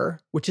were,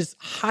 which is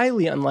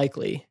highly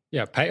unlikely.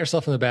 Yeah, pat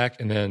yourself on the back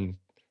and then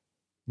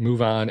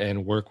move on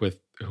and work with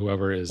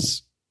whoever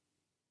is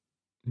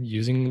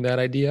using that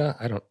idea.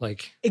 I don't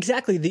like...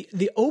 Exactly.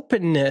 The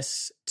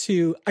openness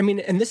to,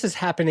 and this is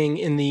happening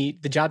in the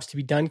jobs to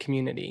be done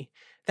community.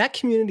 That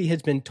community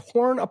has been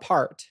torn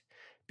apart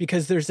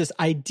because there's this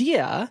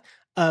idea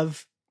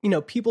of,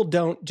 people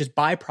don't just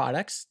buy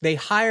products, they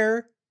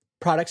hire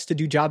products to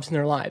do jobs in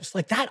their lives.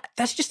 Like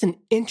that's just an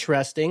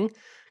interesting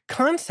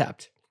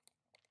concept.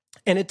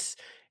 And it's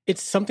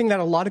something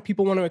that a lot of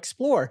people want to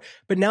explore.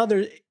 But now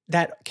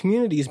that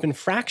community has been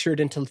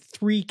fractured into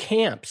 3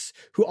 camps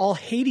who all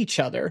hate each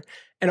other.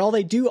 And all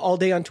they do all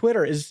day on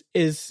Twitter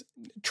is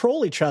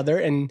troll each other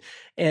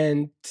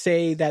and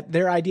say that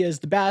their idea is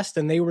the best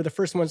and they were the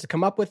first ones to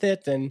come up with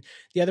it and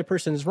the other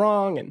person is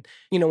wrong. And,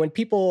 when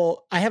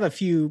I have a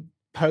few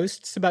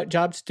posts about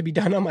jobs to be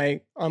done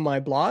on my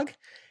blog.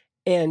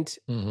 And,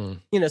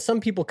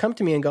 some people come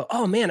to me and go,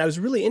 oh man, I was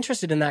really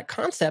interested in that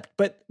concept.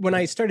 But when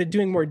I started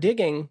doing more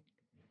digging,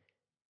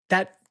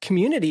 that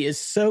community is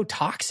so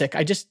toxic.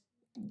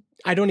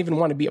 I don't even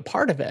want to be a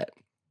part of it.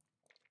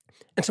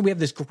 And so we have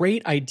this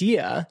great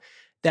idea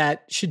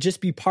that should just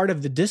be part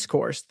of the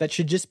discourse, that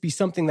should just be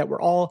something that we're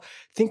all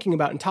thinking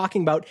about and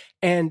talking about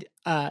and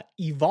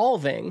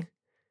evolving.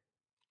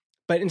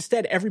 But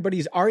instead,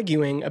 everybody's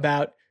arguing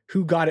about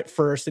who got it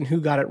first and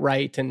who got it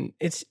right. And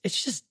it's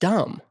just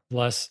dumb.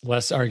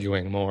 Less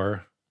arguing,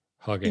 more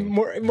hugging.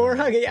 More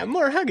hugging. Yeah,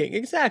 more hugging.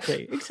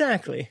 Exactly.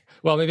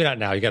 Well, maybe not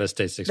now. You got to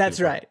stay 6 feet. That's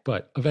right.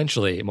 But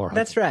eventually more hugging.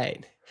 That's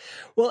right.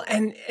 Well,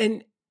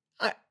 and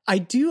I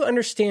do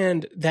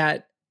understand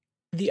that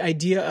the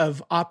idea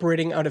of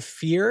operating out of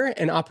fear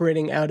and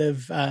operating out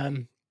of,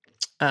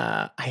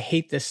 I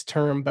hate this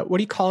term, but what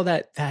do you call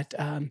that?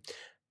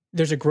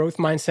 There's a growth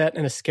mindset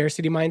and a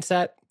scarcity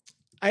mindset.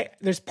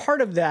 There's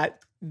part of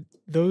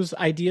those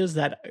ideas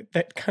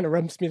that kind of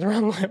rubs me the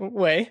wrong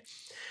way.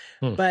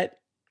 But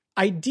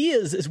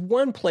ideas is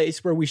one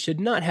place where we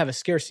should not have a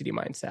scarcity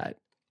mindset.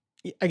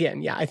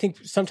 Again, yeah, I think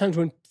sometimes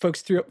when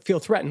folks feel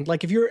threatened,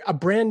 like if you're a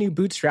brand new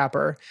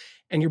bootstrapper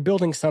and you're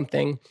building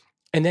something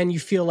and then you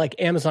feel like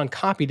Amazon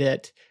copied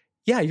it,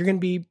 yeah, you're going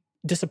to be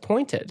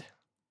disappointed.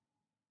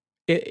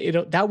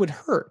 That would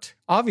hurt,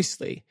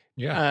 obviously.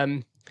 Yeah.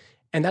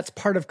 And that's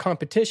part of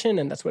competition,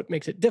 and that's what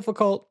makes it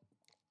difficult.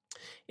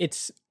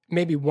 It's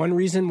maybe one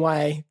reason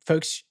why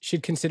folks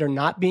should consider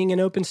not being an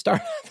open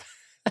startup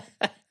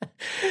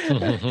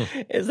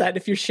is that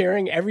if you're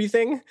sharing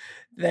everything,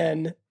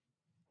 then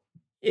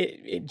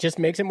it just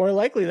makes it more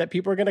likely that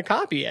people are going to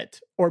copy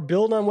it or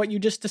build on what you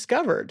just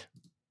discovered.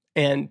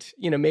 And,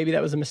 maybe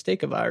that was a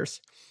mistake of ours.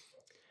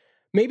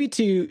 Maybe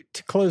to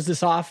close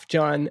this off,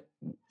 John,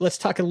 let's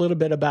talk a little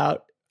bit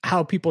about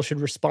how people should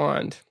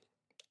respond.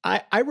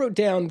 I wrote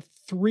down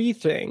 3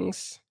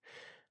 things,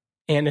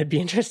 and it'd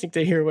be interesting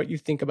to hear what you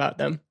think about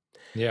them.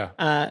 Yeah.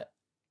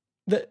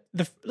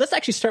 Let's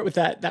actually start with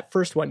that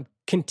first one,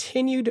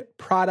 continued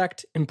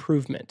product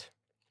improvement.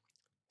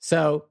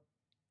 So,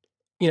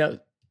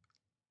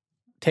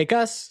 take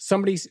us,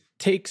 somebody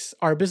takes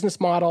our business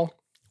model,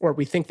 or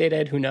we think they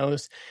did, who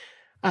knows.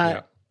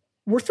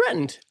 We're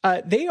threatened.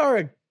 They are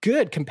a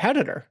good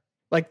competitor.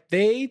 Like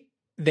they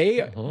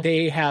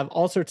have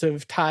all sorts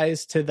of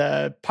ties to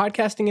the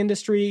podcasting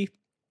industry.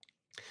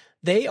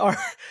 They're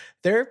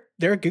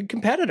a good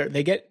competitor.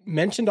 They get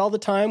mentioned all the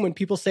time when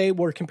people say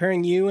we're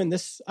comparing you and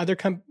this other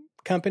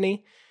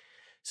company.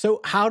 So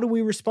how do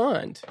we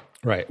respond?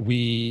 Right.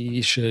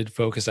 We should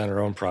focus on our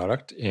own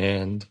product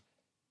and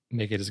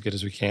make it as good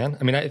as we can.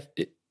 I mean,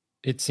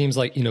 it seems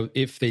like,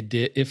 if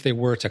they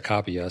were to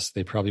copy us,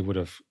 they probably would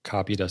have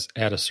copied us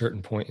at a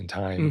certain point in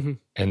time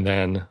and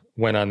then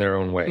went on their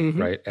own way,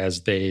 right?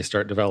 As they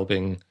start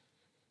developing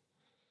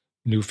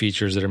new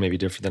features that are maybe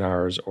different than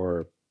ours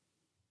or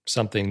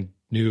something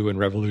new and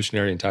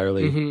revolutionary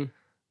entirely.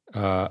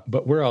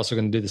 But we're also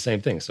going to do the same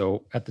thing.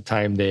 So at the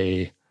time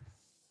they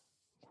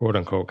quote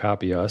unquote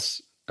copy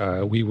us,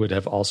 we would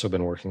have also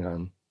been working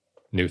on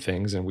new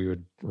things and we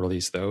would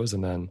release those.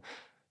 And then,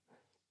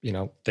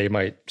 they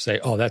might say,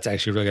 oh, that's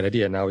actually a really good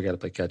idea. Now we got to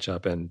play catch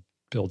up and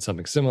build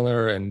something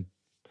similar. And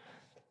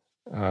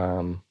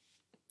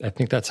I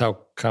think that's how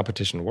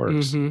competition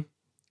works.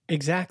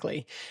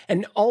 Exactly.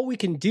 And all we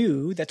can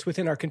do that's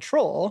within our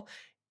control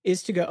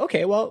is to go,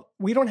 okay, well,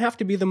 we don't have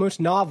to be the most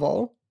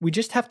novel. We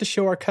just have to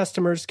show our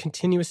customers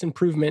continuous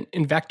improvement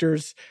in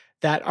vectors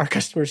that our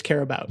customers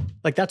care about.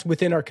 Like that's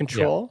within our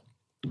control.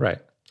 Yeah. Right.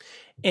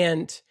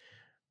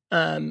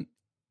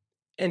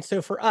 And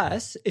so for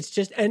us, it's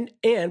just, and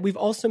we've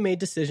also made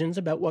decisions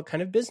about what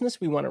kind of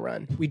business we want to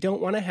run. We don't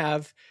want to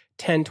have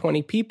 10,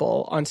 20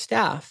 people on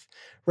staff.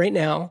 Right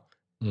now,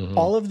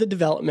 all of the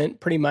development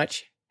pretty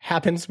much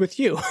happens with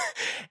you.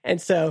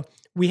 And so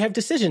we have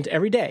decisions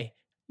every day.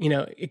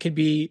 It could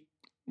be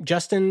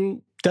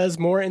Justin does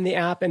more in the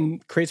app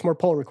and creates more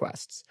pull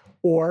requests,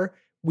 or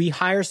we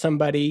hire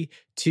somebody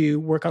to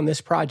work on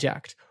this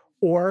project,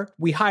 or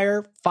we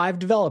hire 5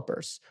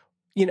 developers.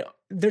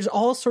 There's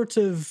all sorts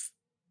of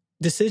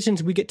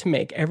decisions we get to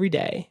make every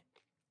day.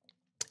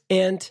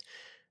 And,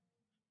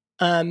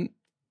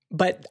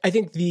 but I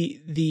think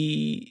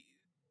the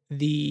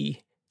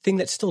thing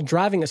that's still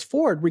driving us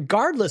forward,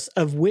 regardless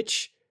of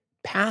which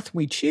path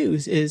we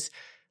choose, is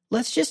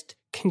let's just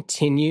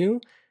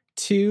continue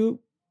to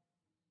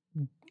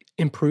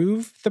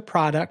improve the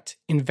product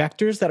in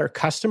vectors that our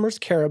customers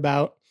care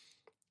about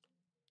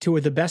to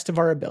the best of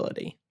our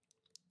ability.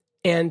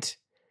 And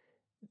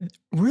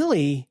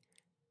really,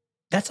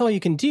 that's all you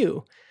can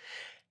do.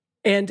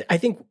 And I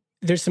think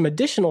there's some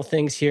additional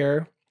things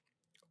here.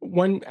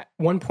 One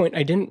point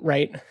I didn't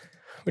write,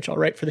 which I'll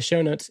write for the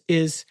show notes,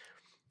 is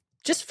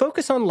just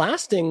focus on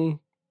lasting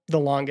the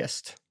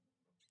longest.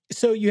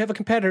 So you have a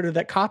competitor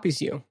that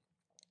copies you.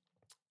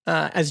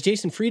 As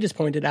Jason Fried has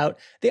pointed out,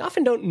 they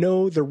often don't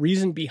know the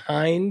reason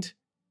behind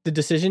the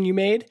decision you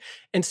made.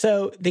 And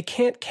so they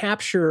can't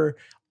capture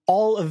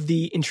all of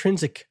the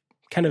intrinsic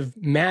kind of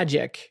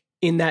magic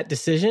in that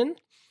decision.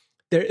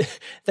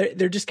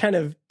 They're just kind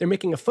of, they're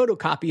making a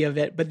photocopy of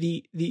it, but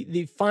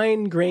the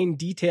fine-grained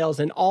details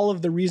and all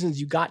of the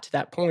reasons you got to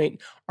that point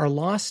are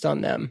lost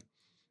on them.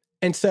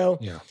 And so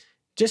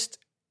just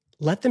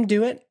let them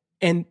do it,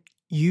 and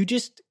you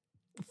just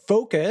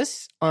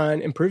focus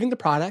on improving the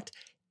product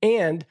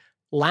and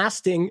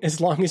lasting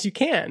as long as you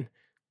can.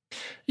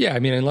 Yeah, I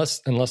mean, unless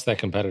that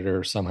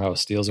competitor somehow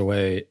steals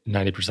away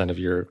 90% of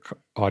your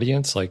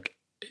audience, like,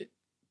 it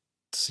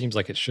seems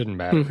like it shouldn't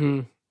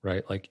matter,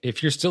 right? Like,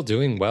 if you're still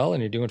doing well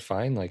and you're doing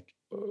fine, like,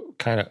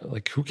 kind of,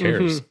 like, who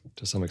cares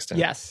to some extent?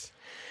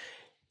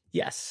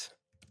 Yes.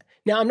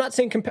 Now, I'm not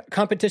saying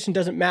competition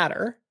doesn't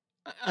matter.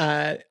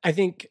 I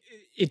think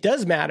it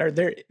does matter.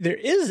 There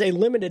is a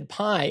limited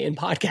pie in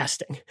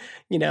podcasting,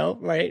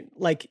 right?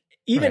 Like,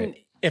 even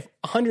if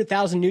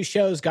 100,000 new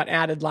shows got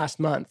added last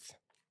month,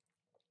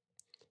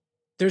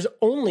 there's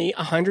only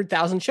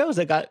 100,000 shows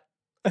that got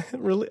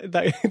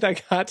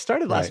that got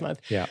started last month.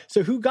 Yeah.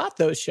 So who got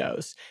those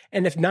shows?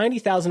 And if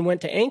 90,000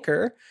 went to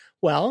Anchor,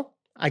 well,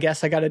 I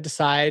guess I got to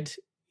decide,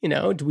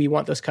 do we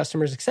want those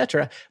customers, et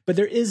cetera. But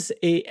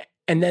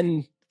and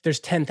then there's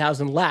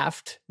 10,000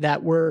 left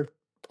that we're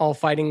all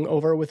fighting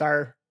over with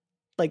our,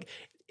 like,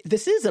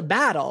 this is a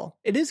battle.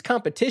 It is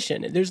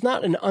competition. There's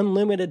not an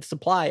unlimited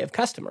supply of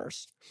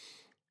customers.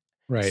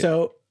 Right.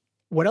 So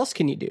what else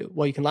can you do?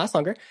 Well, you can last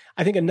longer.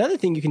 I think another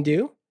thing you can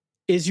do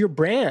is your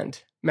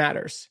brand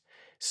matters.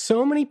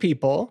 So many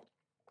people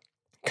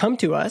come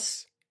to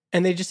us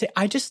and they just say,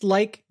 I just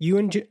like you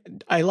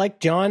and I like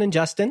John and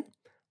Justin.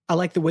 I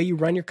like the way you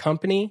run your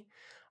company.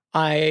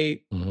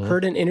 I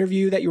heard an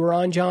interview that you were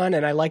on, John,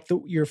 and I like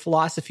your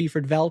philosophy for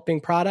developing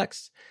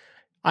products.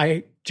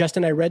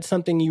 Justin, I read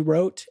something you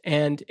wrote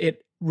and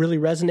it really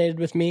resonated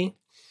with me.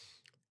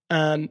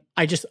 I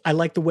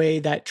like the way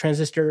that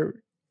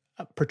Transistor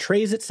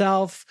portrays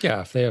itself.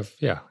 Yeah, if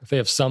they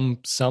have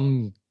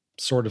some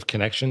sort of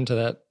connection to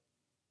that,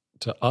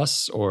 to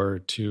us or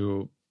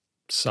to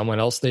someone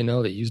else they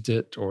know that used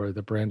it or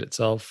the brand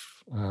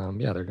itself,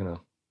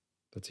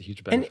 that's a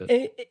huge benefit.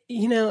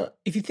 And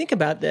if you think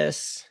about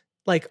this,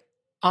 like,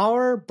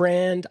 our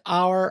brand,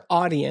 our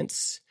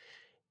audience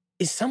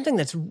is something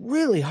that's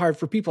really hard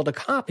for people to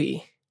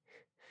copy.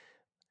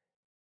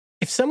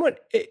 If someone,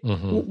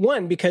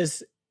 one,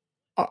 because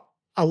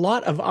a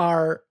lot of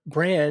our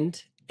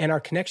brand and our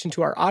connection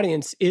to our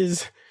audience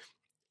is,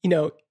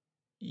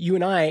 you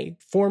and I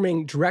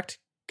forming direct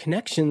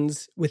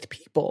connections with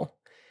people.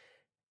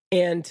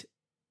 And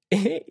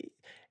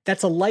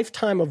that's a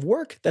lifetime of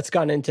work that's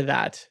gone into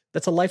that.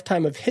 That's a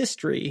lifetime of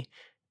history.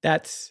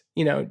 That's,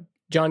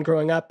 John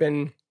growing up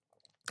in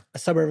a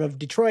suburb of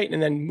Detroit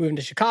and then moving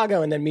to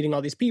Chicago and then meeting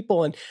all these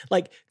people. And,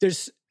 like,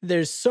 there's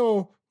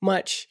so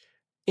much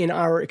in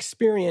our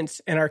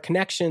experience and our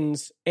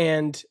connections,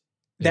 and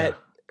that. Yeah.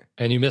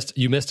 And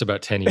you missed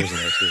about 10 years in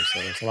there too.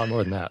 So there's a lot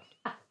more than that.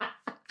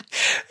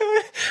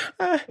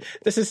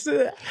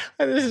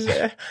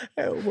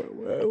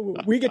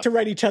 We get to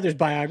write each other's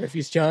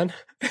biographies, John.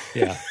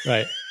 Yeah,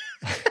 right.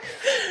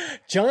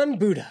 John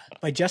Buddha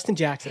by Justin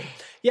Jackson.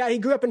 Yeah, he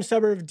grew up in a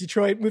suburb of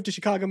Detroit, moved to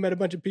Chicago, met a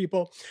bunch of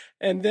people,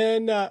 and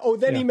then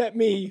he met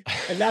me,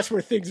 and that's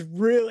where things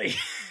really.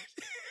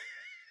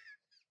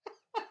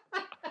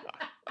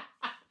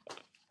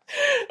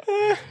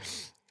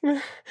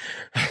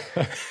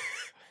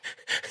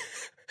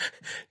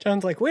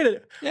 John's like, wait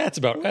a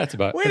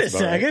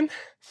second.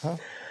 Right.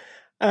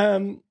 Huh?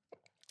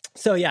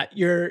 So yeah,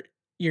 your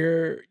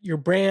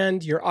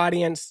brand, your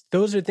audience,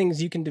 those are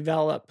things you can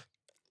develop,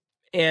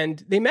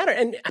 and they matter.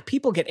 And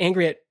people get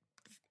angry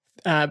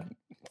at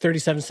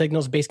 37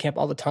 Signals Basecamp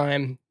all the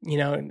time.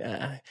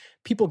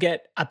 People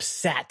get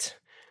upset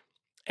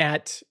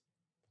at,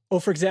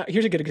 for example,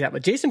 here's a good example.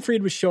 Jason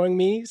Fried was showing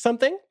me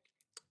something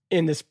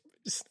in this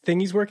thing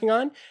he's working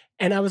on,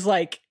 and I was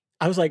like,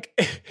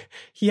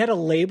 he had a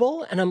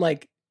label, and I'm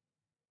like,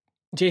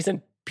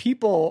 Jason,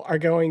 people are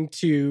going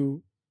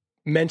to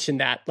mention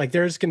that. Like,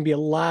 there's going to be a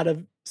lot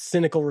of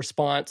cynical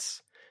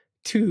response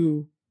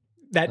to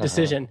that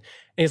decision.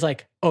 And he's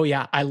like, oh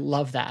yeah, I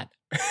love that.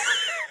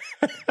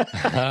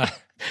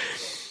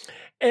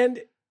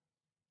 And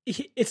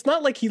it's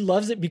not like he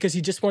loves it because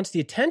he just wants the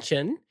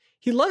attention.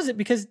 He loves it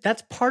because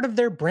that's part of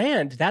their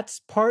brand. That's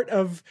part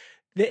of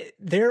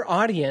their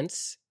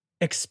audience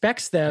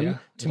expects them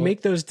to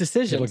make those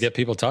decisions. It'll get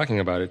people talking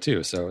about it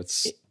too. So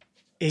it's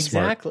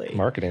exactly smart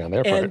marketing on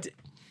their part.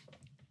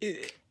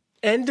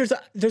 And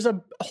there's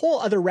a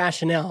whole other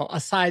rationale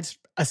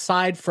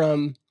aside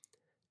from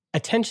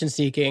attention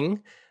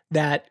seeking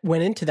that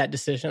went into that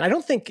decision. I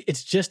don't think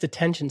it's just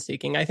attention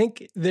seeking. I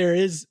think there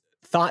is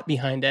thought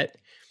behind it.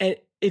 And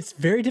it's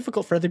very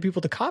difficult for other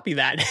people to copy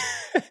that.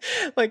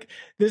 Like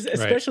this,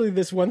 especially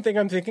this one thing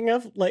I'm thinking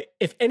of, like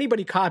if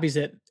anybody copies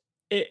it,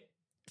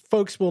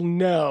 folks will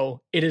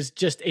know it is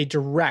just a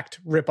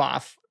direct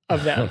ripoff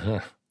of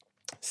them.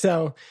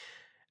 So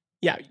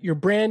yeah, your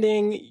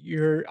branding,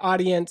 your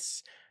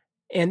audience.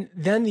 And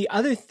then the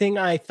other thing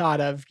I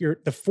thought of,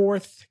 the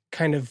fourth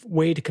kind of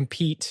way to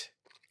compete,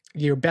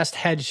 your best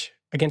hedge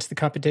against the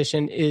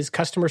competition is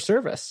customer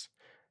service.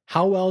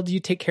 How well do you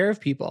take care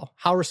of people?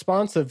 How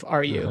responsive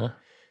are you? Uh-huh.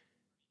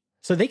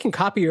 So they can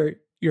copy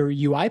your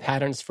UI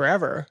patterns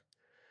forever.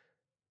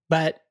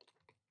 But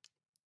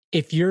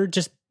if you're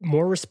just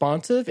more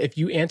responsive, if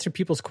you answer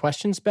people's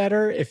questions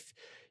better, if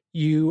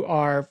you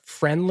are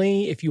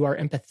friendly, if you are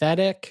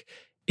empathetic,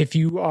 if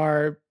you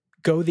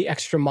go the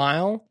extra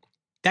mile,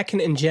 that can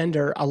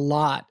engender a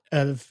lot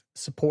of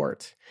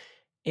support.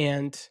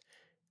 And,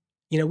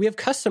 we have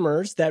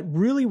customers that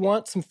really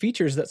want some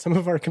features that some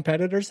of our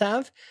competitors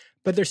have,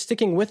 but they're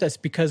sticking with us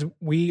because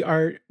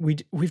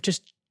we've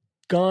just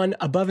gone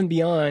above and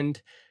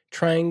beyond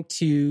trying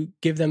to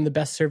give them the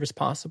best service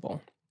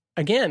possible.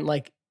 Again,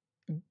 like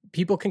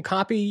people can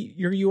copy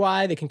your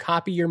UI, they can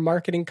copy your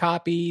marketing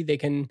copy, they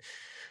can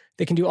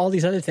do all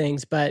these other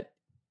things, but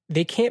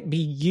they can't be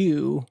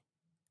you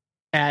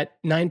at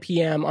 9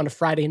 p.m. on a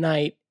Friday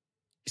night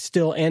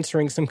still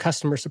answering some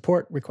customer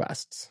support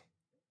requests.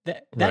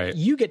 That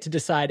you get to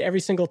decide every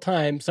single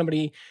time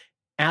somebody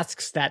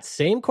asks that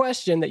same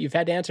question that you've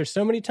had to answer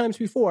so many times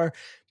before,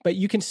 but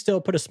you can still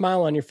put a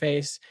smile on your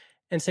face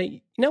and say,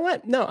 you know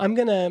what? No, I'm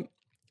gonna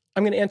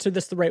answer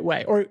this the right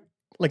way. Or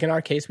like in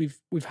our case,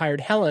 we've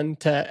hired Helen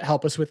to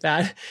help us with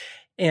that.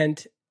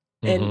 And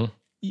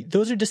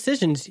those are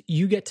decisions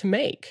you get to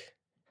make.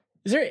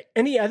 Is there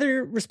any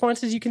other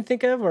responses you can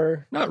think of,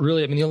 or not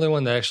really? I mean, the only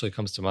one that actually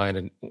comes to mind,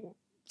 and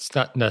it's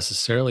not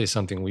necessarily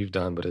something we've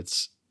done, but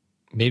it's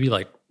maybe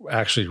like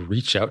actually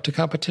reach out to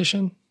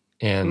competition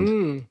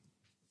and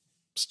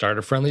start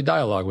a friendly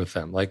dialogue with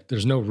them. Like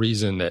there's no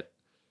reason that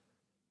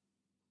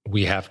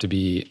we have to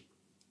be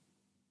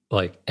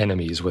like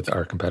enemies with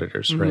our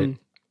competitors, right?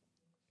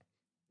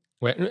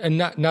 And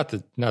not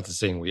the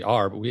saying we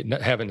are, but we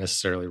haven't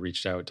necessarily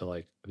reached out to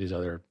like these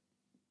other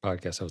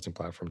podcast hosting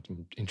platforms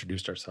and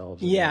introduced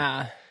ourselves.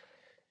 Yeah.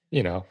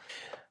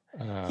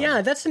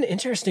 Yeah, that's an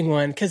interesting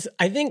one because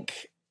I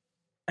think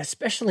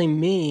especially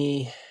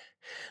me,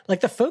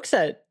 like the folks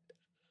at,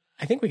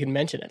 I think we can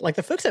mention it, like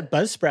the folks at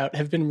Buzzsprout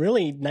have been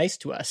really nice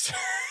to us.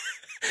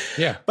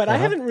 Yeah. But I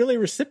haven't really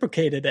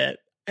reciprocated it.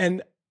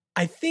 And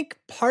I think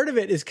part of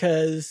it is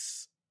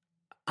because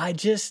I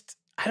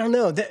don't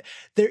know, that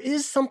there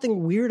is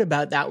something weird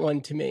about that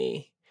one to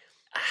me.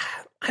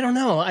 I don't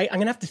know. I'm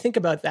going to have to think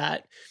about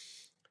that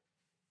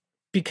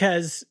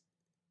because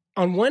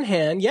on one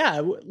hand,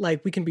 yeah,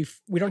 like we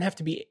don't have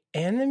to be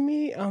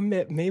enemy.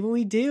 Maybe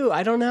we do.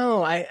 I don't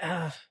know.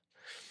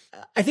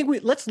 I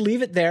think let's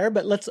leave it there,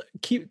 but let's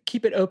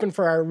keep it open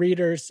for our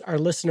readers, our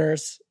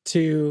listeners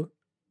to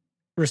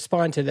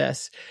respond to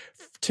this.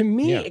 To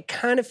me, It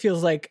kind of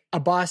feels like a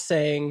boss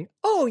saying,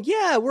 "Oh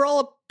yeah, we're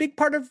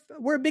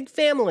a big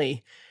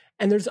family."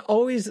 And there's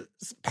always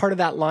part of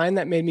that line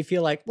that made me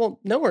feel like, well,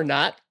 no, we're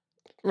not,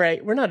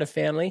 right? We're not a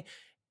family.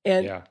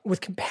 And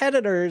with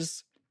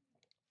competitors,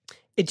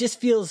 it just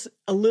feels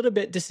a little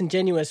bit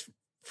disingenuous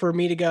for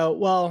me to go,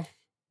 well,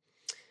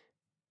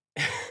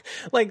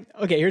 like,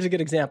 okay, here's a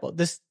good example.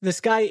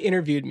 This guy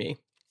interviewed me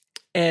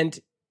and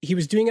he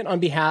was doing it on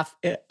behalf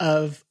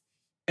of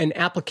an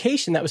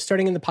application that was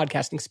starting in the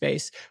podcasting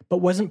space, but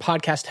wasn't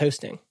podcast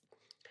hosting.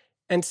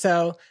 And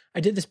so I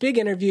did this big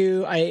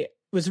interview. I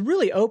was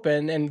really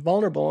open and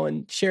vulnerable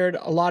and shared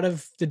a lot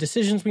of the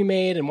decisions we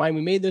made and why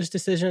we made those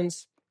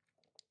decisions.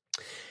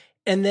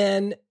 And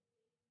then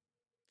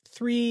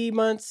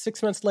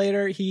 6 months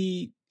later,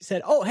 he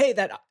said, "Oh, hey,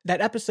 that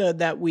episode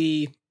that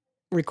we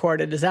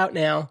recorded is out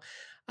now.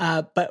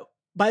 But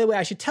by the way,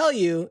 I should tell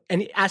you,"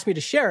 and he asked me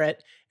to share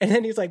it. And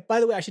then he's like,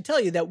 "By the way, I should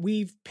tell you that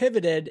we've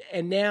pivoted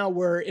and now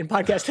we're in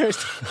podcast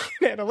hosting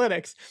and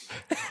analytics."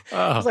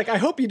 I was like, "I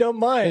hope you don't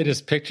mind."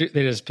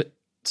 They just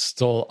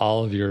stole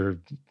all of your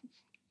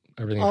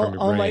everything from your brain.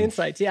 All my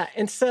insights, yeah.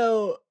 And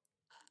so,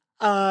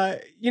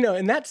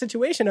 in that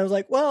situation, I was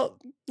like, "Well,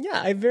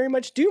 yeah, I very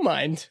much do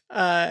mind."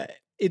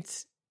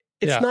 It's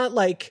not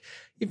like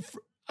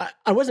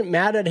I wasn't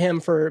mad at him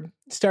for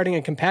starting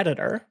a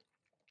competitor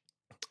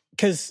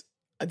because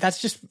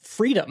that's just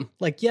freedom.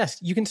 Like, yes,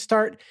 you can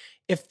start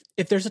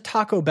if there's a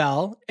Taco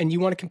Bell and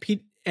you want to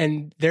compete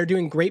and they're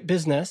doing great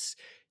business,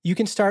 you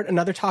can start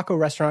another taco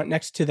restaurant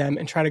next to them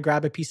and try to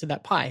grab a piece of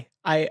that pie.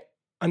 I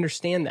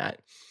understand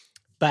that.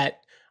 But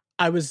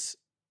I was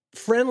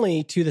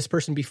friendly to this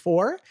person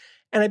before,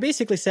 and I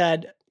basically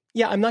said,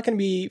 "Yeah, I'm not going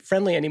to be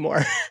friendly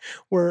anymore.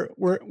 we're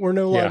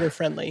no longer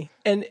friendly."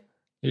 And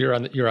you're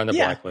on the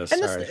blacklist.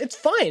 And it's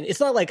fine.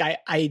 It's not like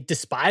I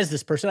despise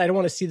this person. I don't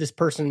want to see this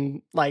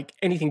person like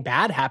anything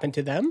bad happen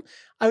to them.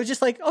 I was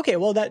just like, okay,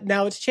 well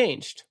now it's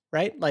changed,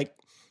 right? Like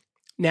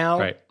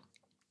now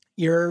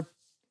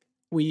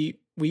we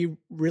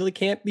really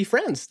can't be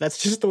friends.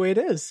 That's just the way it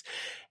is.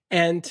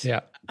 And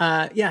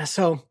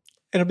so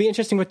it'll be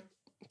interesting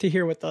to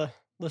hear what the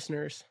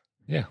listeners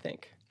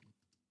think.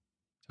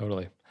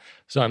 Totally.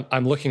 So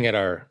I'm looking at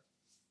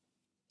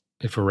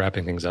if we're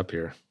wrapping things up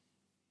here,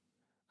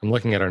 I'm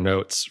looking at our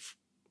notes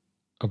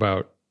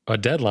about a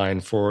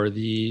deadline for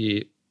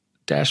the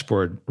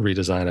dashboard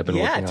redesign I've been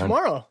working on. Yeah,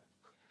 tomorrow.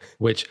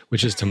 Which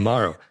is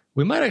tomorrow.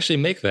 We might actually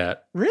make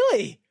that.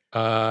 Really?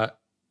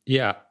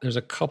 Yeah. There's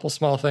a couple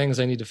small things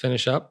I need to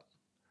finish up.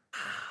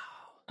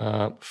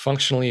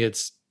 Functionally,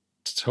 it's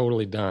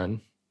totally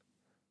done.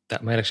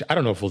 That might actually, I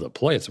don't know if we'll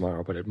deploy it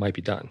tomorrow, but it might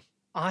be done.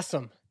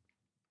 Awesome.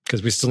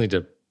 Because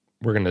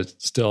we're going to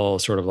still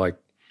sort of like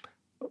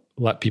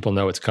let people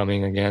know it's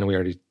coming again. We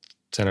already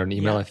sent out an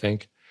email, I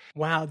think.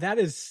 Wow. That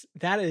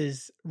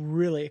is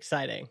really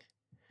exciting.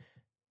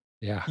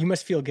 Yeah. You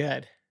must feel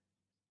good.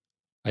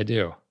 I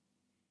do.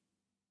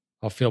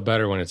 I'll feel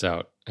better when it's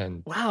out.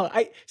 And wow.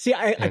 I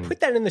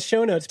put that in the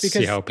show notes because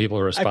see how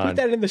people respond. I put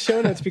that in the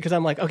show notes because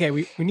I'm like, okay,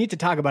 we need to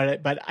talk about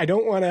it, but I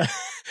don't want to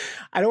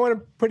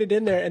put it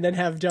in there and then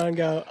have John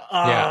go,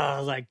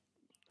 like,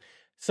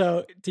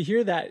 so to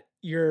hear that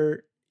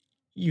you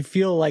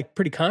feel like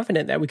pretty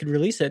confident that we could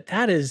release it.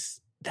 That is.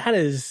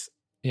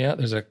 Yeah.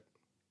 The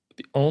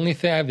only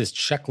thing, I have this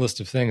checklist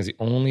of things. The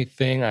only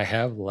thing I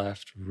have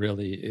left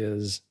really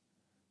is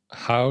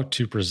how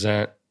to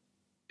present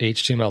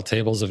HTML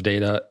tables of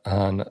data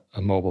on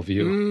a mobile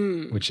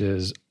view, which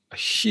is a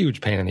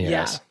huge pain in the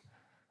ass.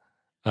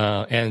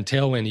 And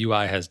Tailwind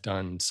UI has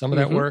done some of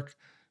that work,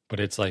 but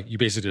it's like you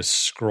basically just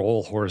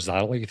scroll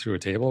horizontally through a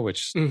table,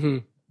 which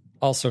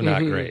also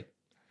not great.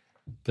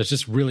 That's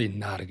just really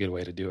not a good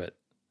way to do it,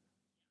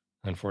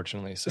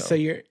 unfortunately. So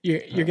you're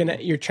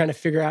trying to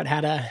figure out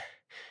how to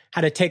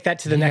take that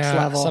to the next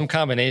level. Some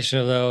combination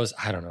of those.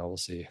 I don't know. We'll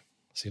see.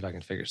 See if I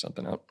can figure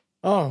something out.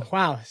 Oh,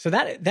 wow. So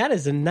that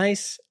is a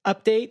nice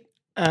update.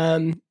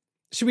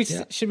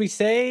 Should we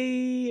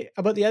say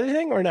about the other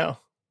thing or no?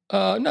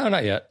 No,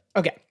 not yet.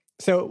 Okay.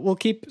 So we'll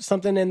keep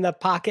something in the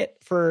pocket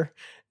for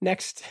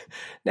next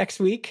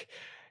week.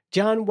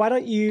 John, why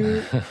don't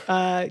you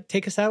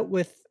take us out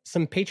with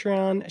some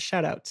Patreon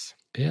shout outs?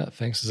 Yeah.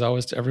 Thanks as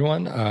always to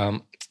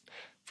everyone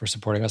for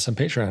supporting us on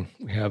Patreon.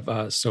 We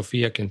have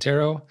Sophia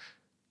Quintero,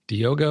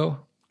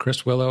 Diogo,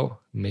 Chris Willow,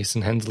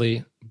 Mason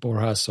Hensley,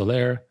 Borja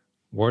Soler,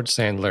 Ward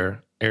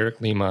Sandler,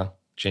 Eric Lima,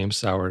 James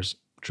Sowers,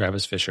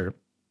 Travis Fisher,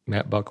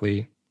 Matt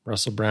Buckley,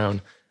 Russell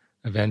Brown,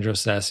 Evandro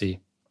Sassi,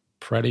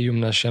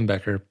 Pradyumna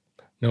Schembecker,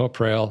 Noah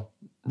Prale,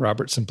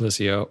 Robert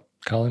Simplicio,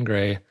 Colin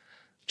Gray,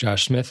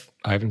 Josh Smith,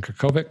 Ivan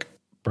Kirkovic,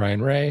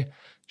 Brian Ray,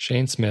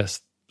 Shane Smith,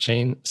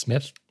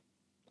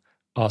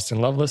 Austin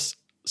Lovelace,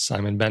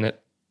 Simon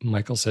Bennett,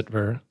 Michael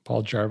Sitver,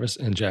 Paul Jarvis,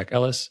 and Jack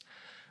Ellis,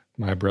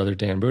 my brother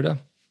Dan Buda,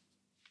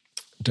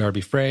 Darby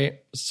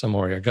Frey,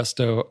 Samori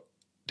Augusto,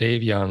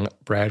 Dave Young,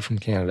 Brad from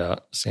Canada,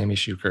 Sammy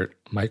Schukert,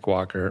 Mike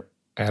Walker,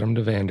 Adam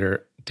Devander,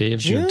 Dave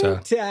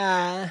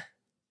Junta,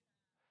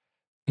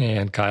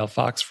 and Kyle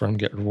Fox from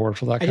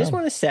GetRewardful.com. I just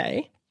want to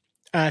say,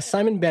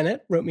 Simon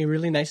Bennett wrote me a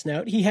really nice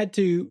note. He had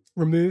to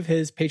remove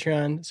his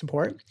Patreon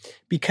support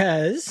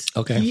because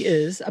he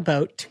is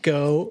about to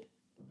go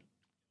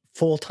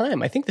full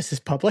time. I think this is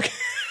public.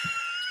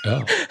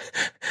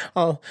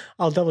 Oh,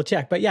 I'll double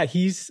check. But yeah,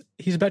 he's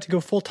about to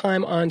go full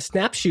time on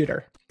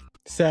Snapshooter.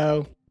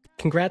 So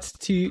congrats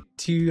to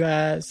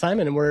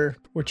Simon, and we're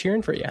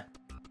cheering for you.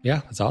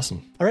 Yeah, that's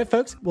awesome. All right,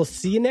 folks, we'll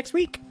see you next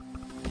week.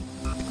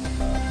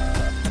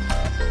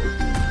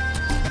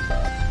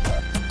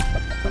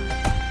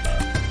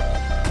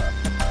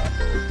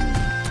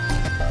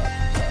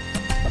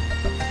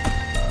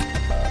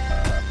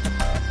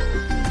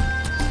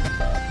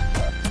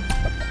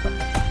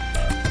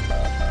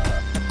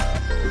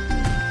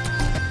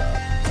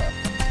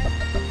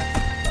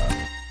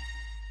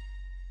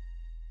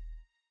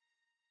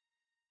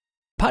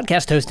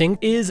 Podcast hosting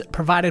is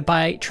provided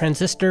by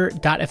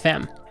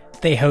Transistor.fm.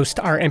 They host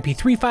our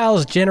MP3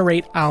 files,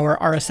 generate our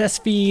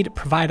RSS feed,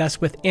 provide us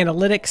with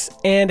analytics,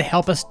 and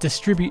help us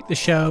distribute the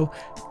show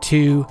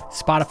to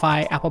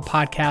Spotify, Apple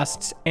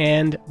Podcasts,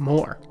 and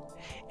more.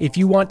 If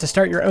you want to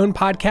start your own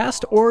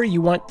podcast or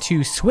you want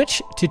to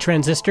switch to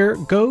Transistor,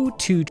 go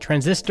to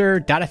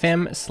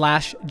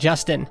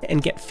transistor.fm/Justin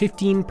and get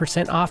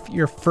 15% off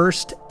your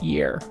first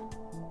year.